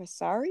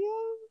impresario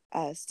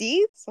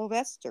Steve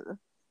Sylvester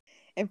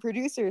and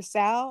producer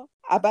Sal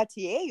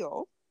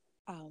Abbatiello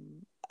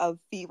of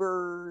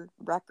Fever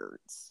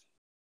Records.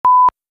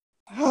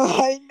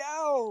 I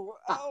know.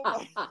 Oh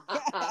my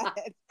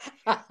god.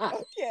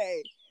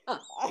 Okay.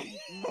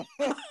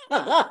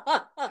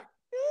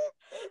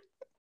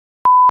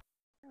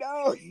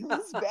 No, it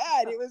was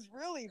bad. It was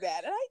really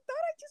bad. And I thought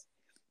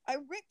I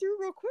went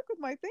through real quick with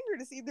my finger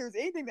to see if there's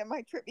anything that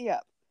might trip me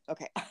up.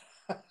 Okay.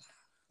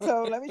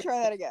 So let me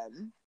try that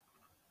again.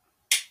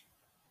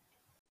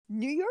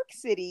 New York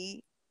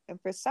City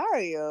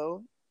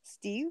impresario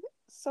Steve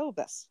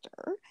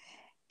Sylvester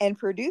and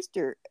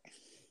producer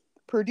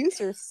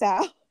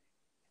Sal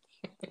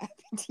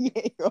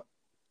Diego.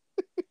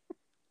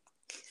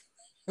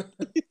 I'm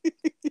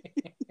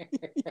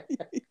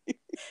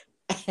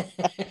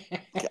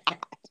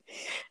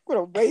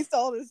gonna waste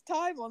all this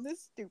time on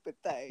this stupid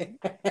thing.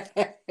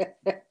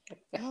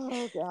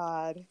 Oh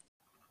god.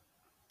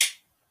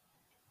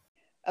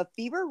 A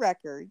Fever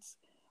Records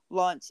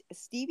launched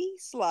Stevie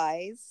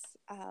Sly's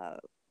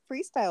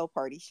freestyle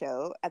party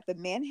show at the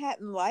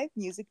Manhattan Live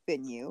Music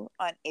venue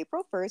on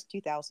April 1st,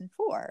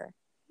 2004.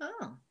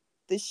 Oh.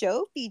 The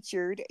show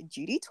featured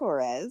Judy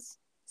Torres,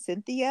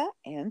 Cynthia,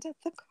 and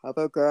the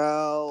Cover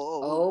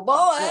Girl. Oh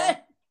boy!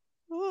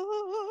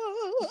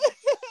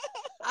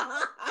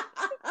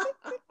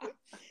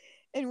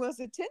 And was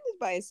attended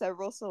by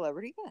several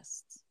celebrity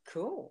guests.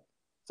 Cool.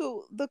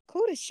 So the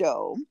Coda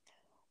show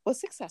was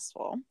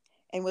successful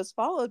and was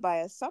followed by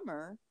a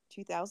summer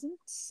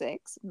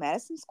 2006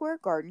 Madison Square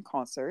Garden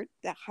concert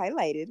that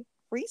highlighted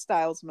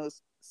freestyle's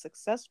most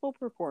successful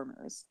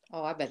performers.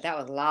 Oh, I bet that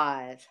was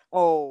live.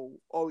 Oh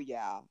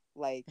yeah.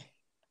 Like,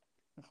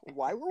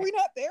 why were we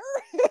not there?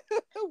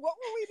 What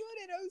were we doing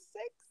in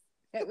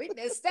 06? We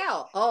missed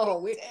out. Oh,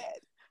 we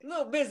did. A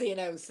little busy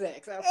in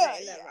 06.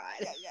 Okay,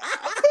 right.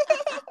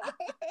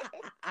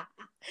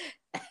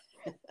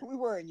 We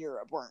were in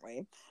Europe, weren't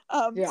we?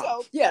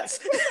 Yes.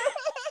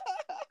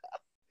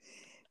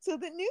 So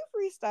the new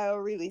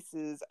freestyle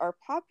releases are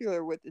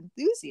popular with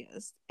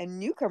enthusiasts and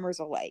newcomers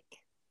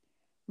alike.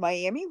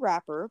 Miami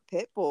rapper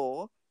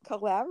Pitbull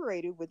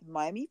collaborated with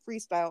Miami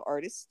freestyle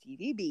artist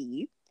Stevie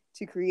B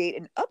to create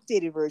an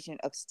updated version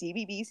of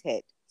Stevie B's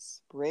hit,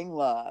 Spring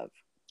Love.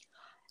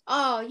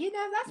 Oh,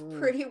 that's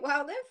pretty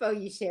wild info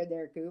you shared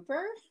there,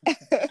 Cooper.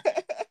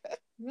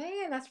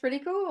 Man, that's pretty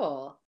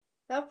cool.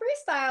 Now,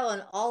 freestyle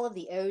and all of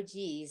the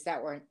OGs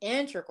that were an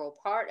integral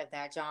part of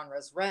that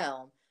genre's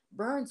realm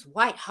burns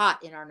white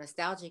hot in our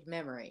nostalgic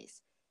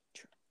memories.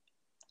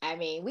 I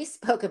mean, we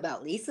spoke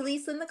about Lisa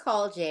and the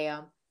Call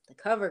Jam, the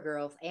Cover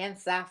Girls, and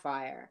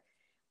Sapphire.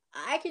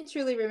 I can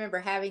truly remember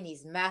having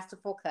these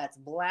masterful cuts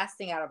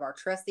blasting out of our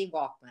trusty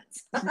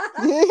Walkmans.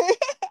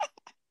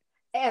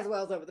 As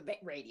well as over the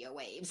radio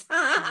waves.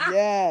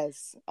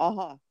 Yes.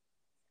 Uh-huh.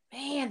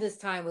 Man, this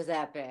time was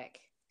epic.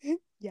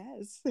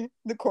 Yes.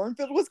 The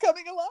cornfield was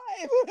coming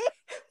alive.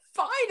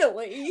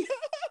 Finally.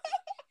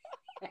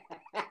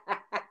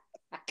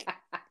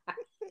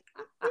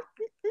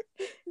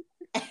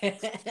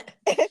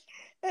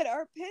 And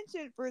our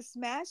penchant for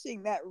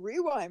smashing that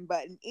rewind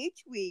button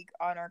each week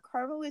on our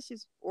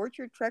Carmelicious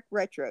Orchard Trek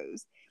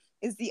Retros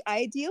is the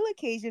ideal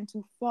occasion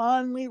to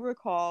fondly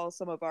recall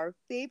some of our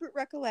favorite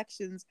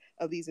recollections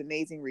of these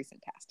amazing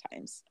recent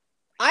pastimes.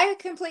 I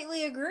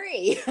completely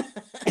agree.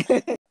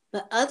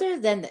 But other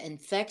than the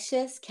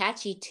infectious,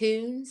 catchy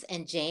tunes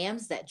and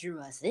jams that drew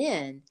us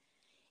in,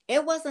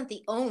 it wasn't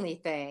the only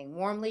thing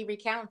warmly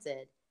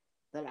recounted.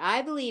 But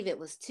I believe it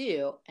was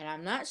too, and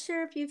I'm not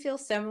sure if you feel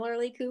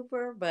similarly,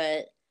 Cooper,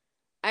 but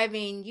I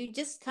mean, you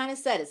just kind of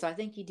said it, so I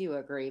think you do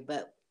agree,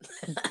 but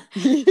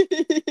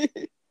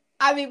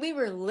I mean, we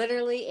were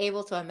literally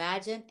able to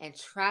imagine and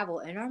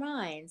travel in our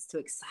minds to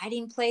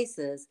exciting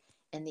places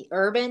in the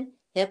urban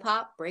hip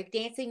hop,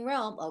 breakdancing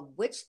realm, of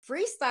which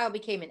freestyle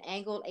became an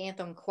angled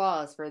anthem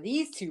clause for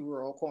these two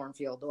rural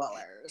cornfield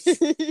dwellers.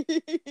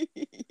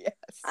 Yes.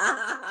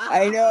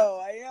 I know.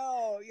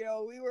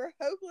 We were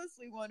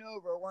hopelessly won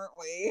over, weren't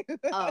we?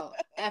 Oh,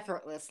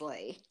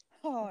 effortlessly.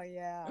 Oh,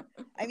 yeah.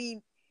 I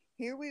mean,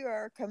 here we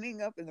are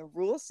coming up in the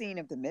rural scene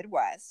of the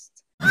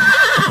Midwest.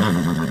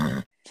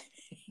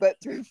 But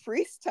through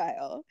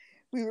freestyle,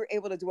 we were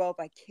able to dwell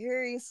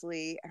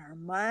vicariously in our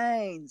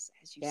minds,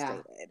 as you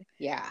stated.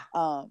 Yeah.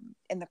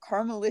 In the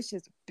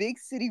Carmelicious big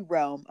city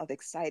realm of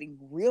exciting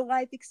real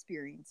life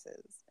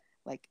experiences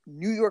like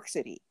New York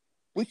City,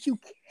 which you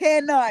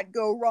cannot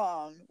go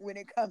wrong when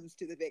it comes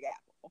to the Big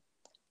Apple.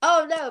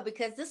 Oh, no,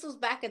 because this was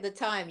back at the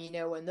time,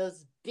 when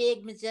those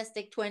big,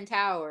 majestic Twin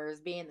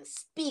Towers being the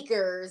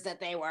speakers that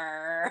they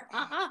were.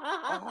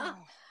 Oh.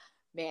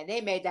 Man,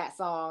 they made that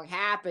song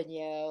happen,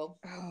 yo.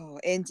 Oh,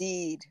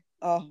 indeed.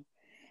 Oh,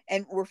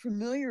 and we're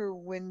familiar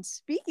when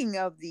speaking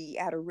of the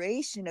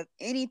adoration of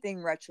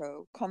anything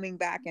retro coming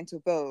back into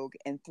vogue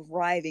and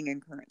thriving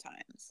in current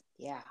times.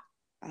 Yeah.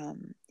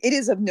 It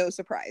is of no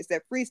surprise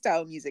that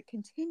freestyle music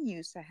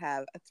continues to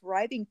have a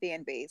thriving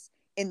fan base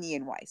in the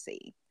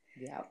NYC.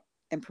 Yeah.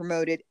 And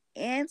promoted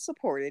and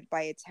supported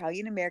by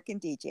Italian-American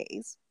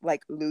DJs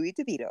like Louis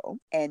DeVito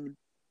and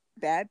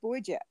Bad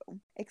Boy Joe,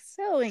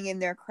 excelling in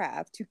their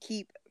craft to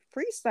keep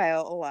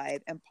freestyle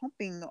alive and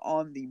pumping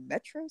on the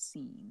metro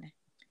scene.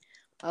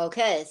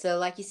 Okay, so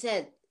like you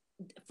said,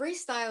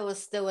 freestyle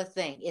is still a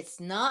thing. It's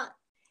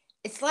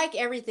like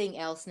everything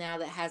else now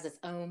that has its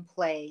own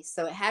place.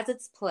 So it has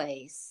its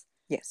place.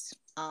 Yes.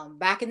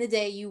 Back in the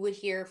day, you would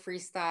hear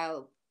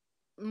freestyle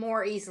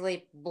more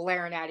easily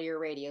blaring out of your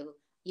radio,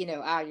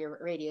 out of your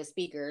radio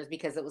speakers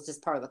because it was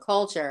just part of the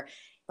culture.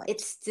 Right.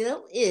 It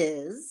still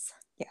is.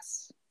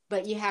 Yes.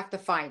 But you have to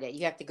find it.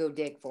 You have to go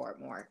dig for it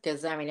more.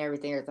 Because,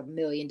 everything, there's a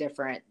million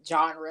different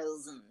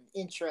genres and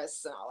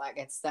interests and all that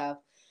good stuff.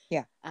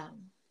 Yeah.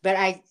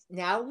 But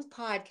now with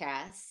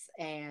podcasts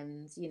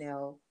and,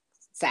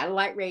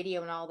 satellite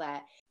radio and all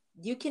that,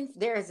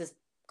 there is this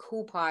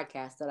cool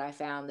podcast that I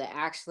found that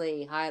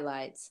actually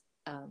highlights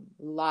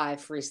live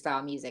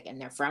freestyle music. And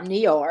they're from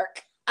New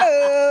York.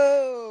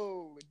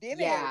 Oh, dime.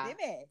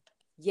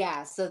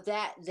 Yeah, so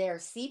they're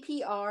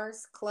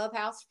CPR's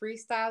Clubhouse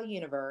Freestyle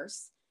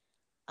Universe.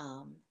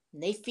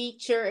 They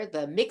feature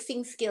the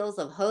mixing skills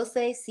of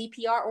Jose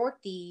CPR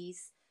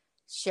Ortiz,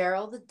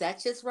 Cheryl the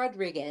Duchess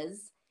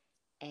Rodriguez,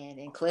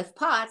 and Cliff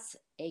Potts,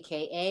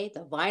 aka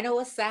the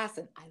Vinyl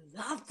Assassin. I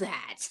love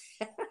that.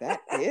 That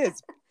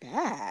is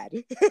bad.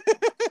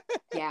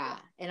 Yeah,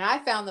 and I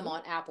found them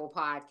on Apple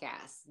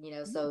Podcasts.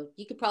 So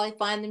you could probably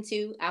find them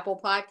too,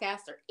 Apple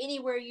Podcasts or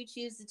anywhere you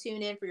choose to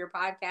tune in for your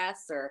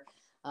podcasts or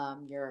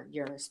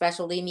your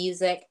specialty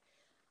music.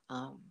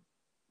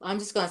 I'm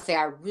just going to say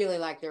I really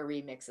like their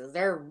remixes.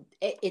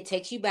 It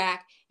takes you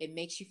back. It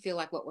makes you feel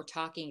like what we're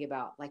talking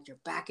about. Like you're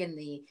back in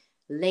the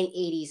late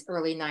 80s,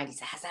 early 90s.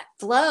 It has that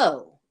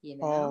flow,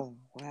 Oh,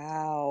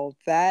 wow.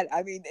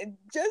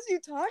 Just you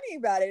talking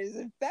about it is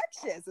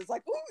infectious. It's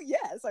like, oh,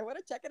 yes, I want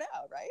to check it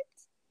out,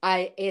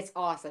 right? It's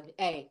awesome.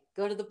 Hey,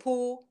 go to the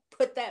pool,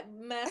 put that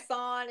mess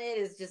on.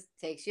 It just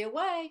takes you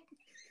away.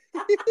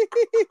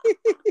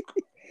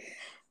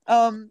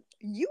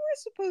 You were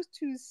supposed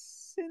to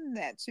send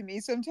that to me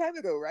some time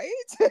ago, right?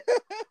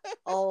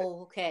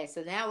 Oh, okay.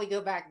 So now we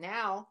go back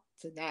now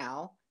to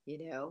now.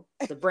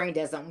 The brain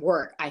doesn't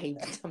work. I'm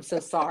so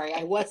sorry.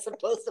 I was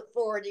supposed to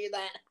forward you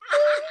that.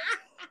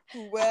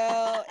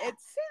 Well, it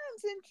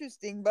sounds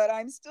interesting, but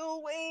I'm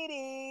still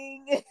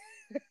waiting.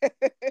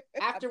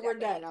 After we're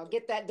done, I'll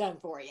get that done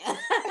for you.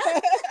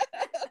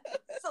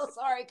 So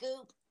sorry,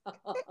 Coop.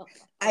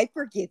 I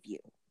forgive you.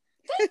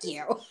 Thank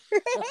you.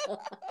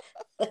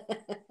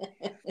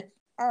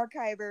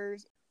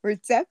 Archivers, we're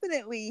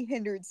definitely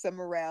hindered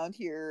some around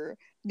here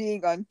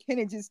being on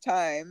Kennedy's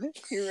time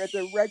here at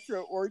the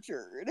Retro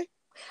Orchard.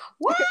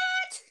 What?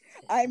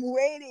 I'm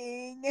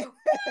waiting.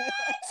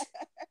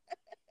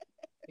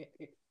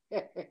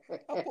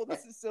 I'll pull the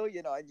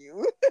Sicilian on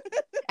you.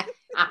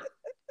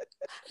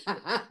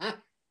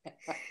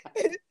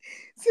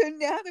 So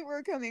now that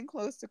we're coming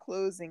close to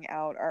closing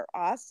out our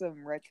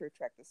awesome retro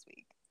trek this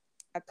week,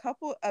 a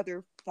couple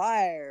other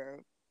fire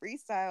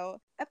freestyle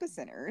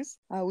epicenters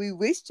we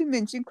wish to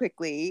mention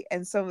quickly,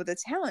 and some of the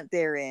talent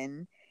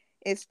therein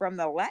is from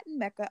the Latin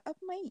Mecca of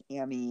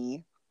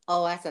Miami.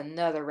 Oh, that's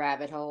another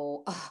rabbit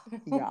hole.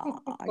 Yeah.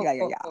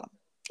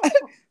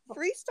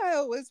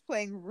 Freestyle was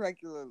playing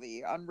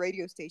regularly on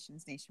radio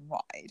stations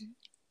nationwide.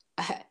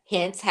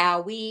 Hence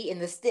how we in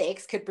the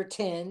sticks could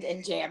pretend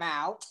and jam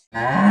out.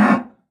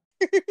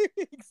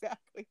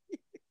 Exactly.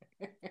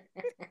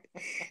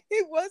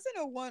 It wasn't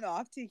a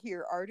one-off to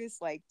hear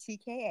artists like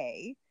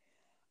TKA,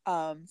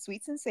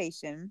 Sweet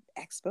Sensation,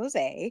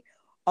 Expose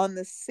on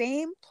the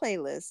same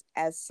playlist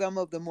as some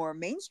of the more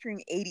mainstream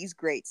 80s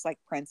greats like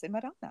Prince and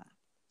Madonna.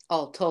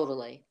 Oh,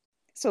 totally.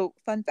 So,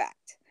 fun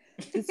fact.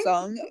 The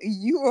song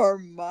You Are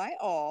My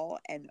All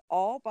and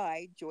All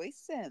by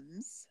Joyce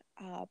Sims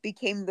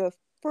became the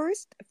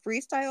first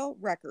freestyle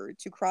record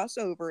to cross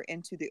over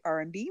into the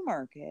R&B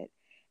market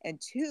and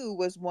 2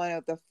 was one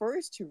of the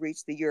first to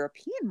reach the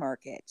European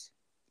market.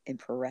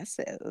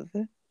 Impressive.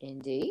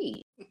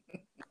 Indeed.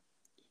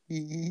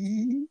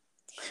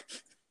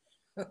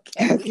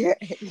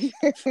 Okay.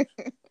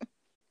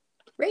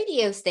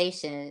 Radio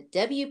station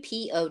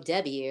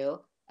WPOW,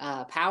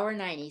 Power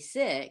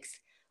 96,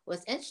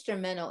 was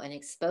instrumental in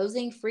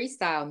exposing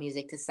freestyle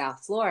music to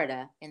South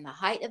Florida in the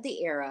height of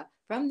the era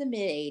from the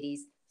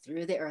mid-80s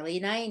through the early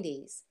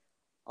 90s,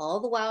 all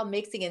the while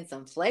mixing in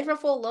some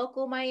flavorful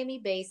local Miami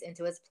bass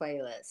into its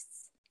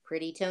playlists.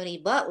 Pretty Tony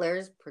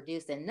Butler's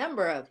produced a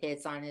number of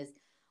hits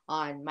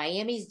on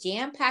Miami's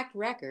jam-packed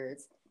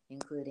records,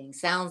 including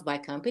Sounds by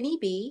Company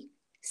B,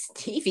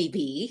 Stevie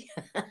B,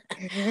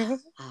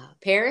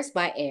 Paris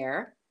by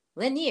Air,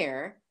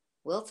 Lanier,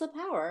 Will to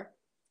Power,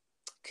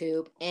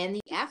 Coop, and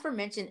the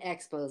aforementioned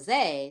expose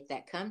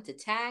that come to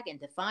tag and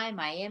define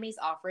Miami's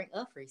offering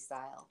of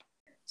freestyle.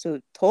 So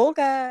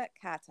Tolga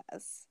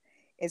Katas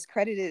is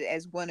credited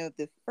as one of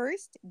the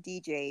first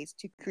DJs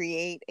to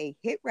create a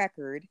hit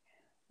record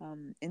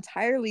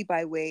entirely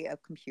by way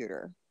of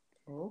computer.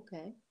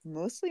 Okay.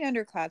 Mostly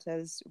under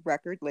Katas'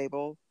 record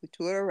label,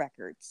 Futura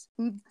Records,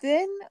 who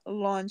then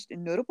launched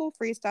notable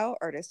freestyle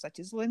artists such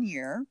as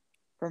Lanier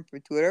from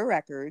Futura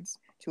Records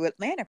to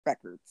Atlantic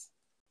Records.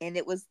 And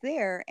it was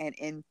there and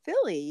in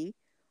Philly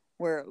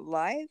where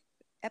live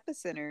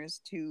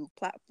epicenters to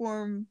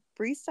platform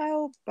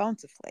freestyle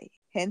bountifully.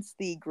 Hence,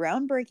 the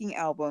groundbreaking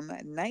album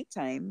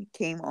Nighttime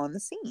came on the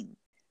scene.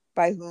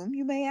 By whom,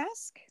 you may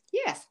ask?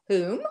 Yes,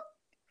 whom?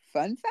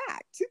 Fun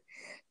fact.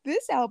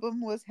 This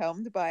album was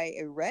helmed by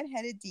a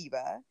red-headed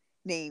diva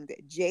named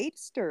Jade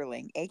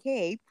Sterling,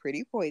 aka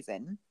Pretty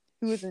Poison,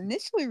 who was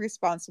initially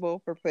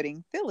responsible for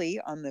putting Philly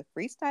on the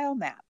freestyle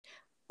map.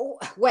 Oh,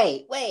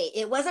 wait,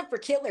 it wasn't for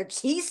killer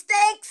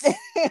cheesesteaks?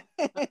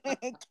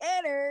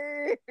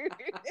 Kenner! Be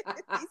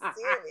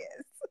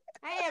serious.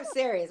 I am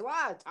serious.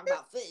 Why am I talking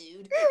about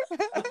food?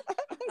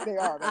 They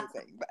are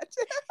amazing, but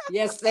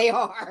yes, they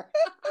are.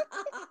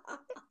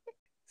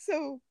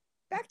 So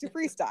back to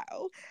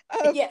freestyle.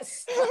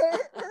 Yes.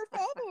 Her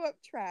follow-up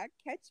track,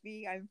 Catch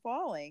Me, I'm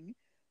Falling,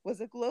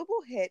 was a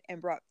global hit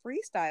and brought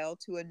freestyle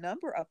to a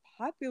number of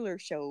popular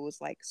shows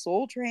like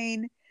Soul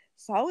Train,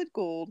 Solid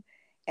Gold,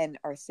 and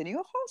Arsenio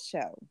Hall's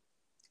show.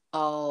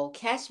 Oh,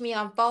 Catch Me,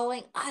 I'm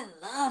Falling. I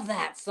love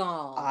that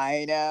song.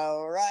 I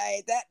know,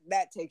 right?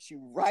 That takes you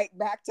right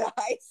back to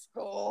high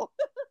school.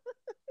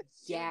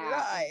 Yeah.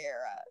 Right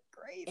era.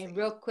 Crazy. And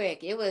real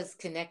quick, it was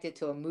connected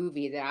to a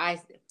movie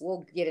that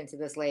we'll get into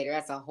this later.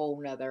 That's a whole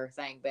nother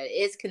thing, but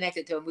it's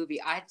connected to a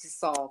movie I just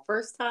saw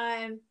first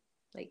time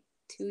like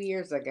 2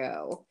 years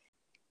ago.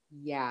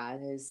 Yeah,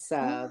 and it's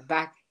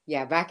back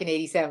in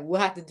 87.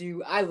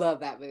 I love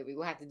that movie.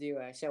 We'll have to do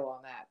a show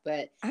on that.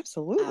 But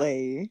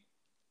absolutely.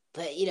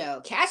 But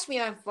Catch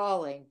Me I'm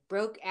Falling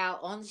broke out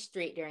on the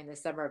street during the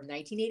summer of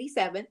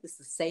 1987. This is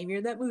the same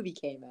year that movie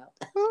came out.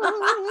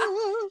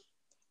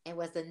 And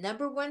was the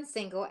 #1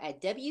 single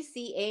at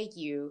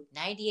WCAU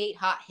 98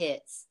 Hot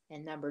Hits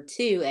and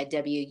 #2 at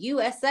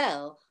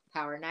WUSL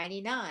Power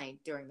 99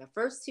 during the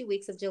first 2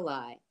 weeks of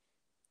July.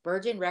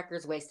 Virgin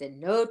Records wasted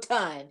no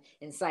time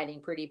in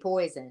signing Pretty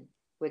Poison,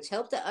 which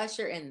helped to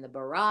usher in the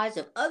barrage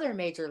of other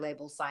major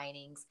label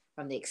signings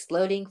from the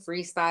exploding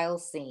freestyle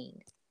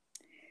scene.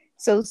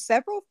 So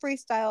several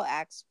freestyle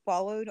acts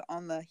followed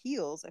on the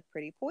heels of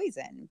Pretty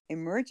Poison,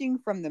 emerging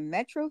from the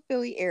Metro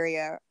Philly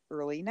area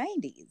early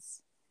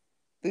 90s.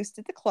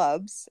 Boosted the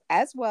clubs,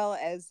 as well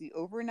as the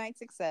overnight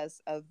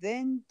success of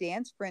then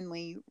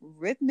dance-friendly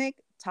rhythmic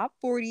top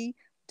 40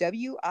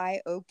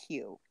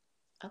 WIOQ.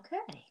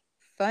 Okay.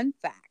 Fun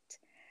fact.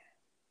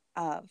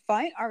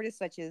 Fine artists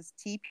such as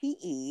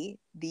TPE,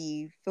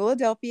 the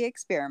Philadelphia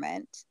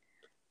Experiment,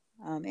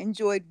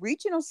 enjoyed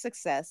regional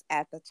success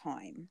at the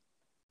time.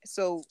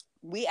 So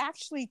we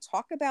actually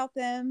talk about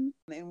them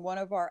in one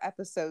of our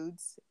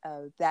episodes,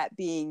 that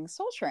being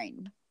Soul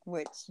Train,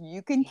 which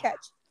you can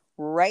catch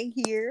right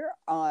here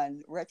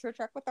on Retro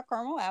Truck with the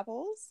Caramel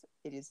Apples.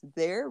 It is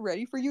there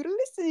ready for you to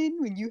listen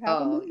when you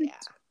have a moment.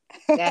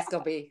 Yeah.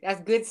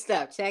 That's good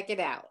stuff. Check it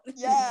out.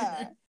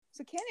 Yeah.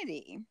 So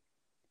Kennedy,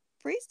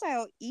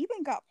 freestyle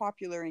even got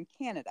popular in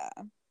Canada,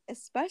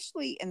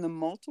 especially in the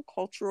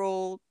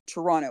multicultural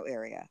Toronto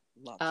area.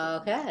 Love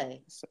Toronto.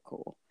 Okay. So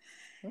cool.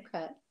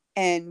 Okay.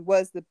 And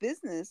was the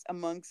business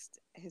amongst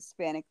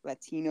Hispanic,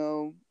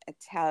 Latino,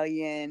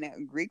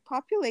 Italian, Greek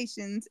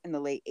populations in the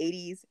late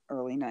 80s,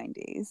 early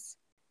 90s.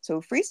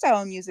 So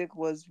freestyle music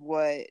was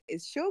what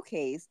is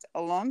showcased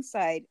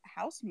alongside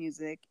house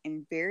music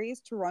in various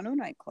Toronto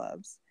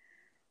nightclubs,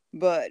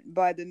 but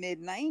by the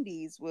mid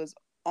 90s was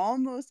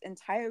almost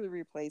entirely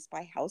replaced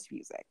by house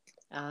music.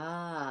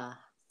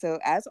 So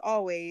as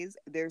always,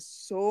 there's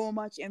so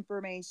much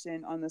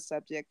information on the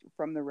subject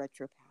from the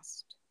retro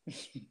past.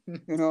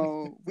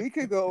 We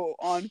could go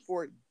on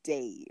for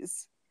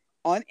days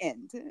on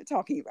end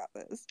talking about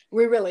this.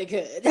 We really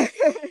could.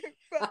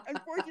 But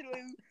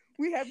unfortunately,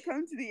 we have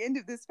come to the end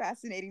of this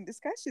fascinating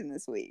discussion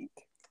this week.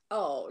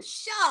 Oh,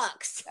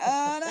 shucks.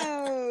 Oh,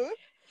 no.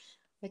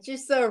 But you're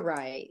so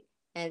right.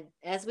 And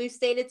as we've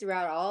stated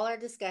throughout all our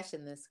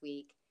discussion this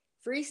week,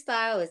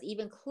 freestyle is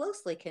even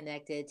closely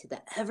connected to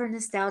the ever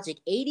nostalgic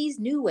 80s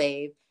new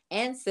wave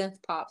and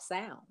synth pop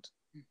sound.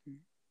 Mm-hmm.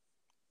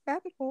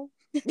 Rabbit hole.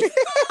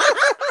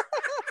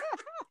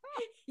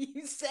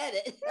 You said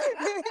it.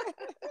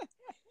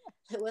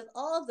 With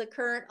all of the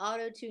current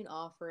auto-tune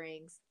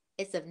offerings,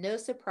 it's of no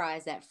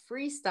surprise that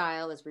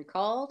freestyle is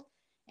recalled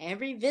and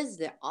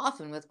revisited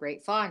often with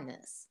great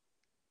fondness.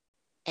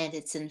 And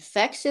its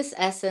infectious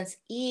essence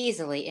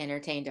easily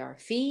entertained our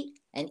feet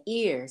and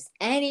ears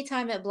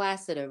anytime it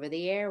blasted over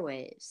the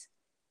airwaves.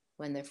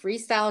 When the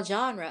freestyle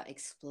genre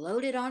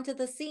exploded onto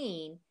the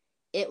scene,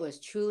 it was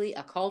truly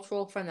a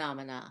cultural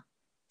phenomena.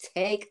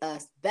 Take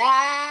us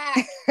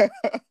back!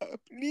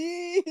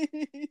 Please.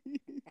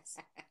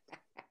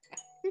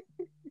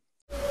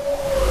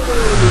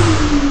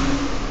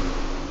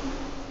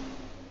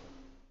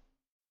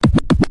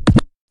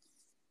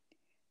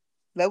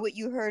 Love what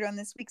you heard on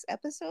this week's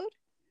episode?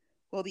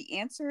 Well, the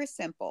answer is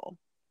simple.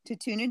 To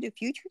tune into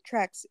future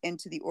treks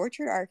into the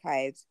Orchard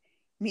Archives,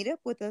 meet up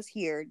with us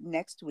here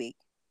next week,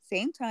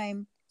 same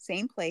time,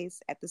 same place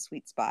at the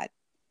Sweet Spot.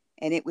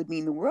 And it would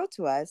mean the world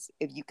to us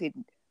if you could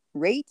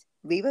rate,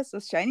 leave us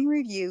a shining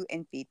review,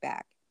 and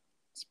feedback.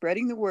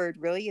 Spreading the word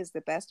really is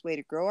the best way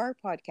to grow our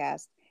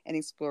podcast and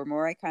explore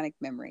more iconic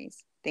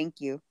memories. Thank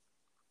you.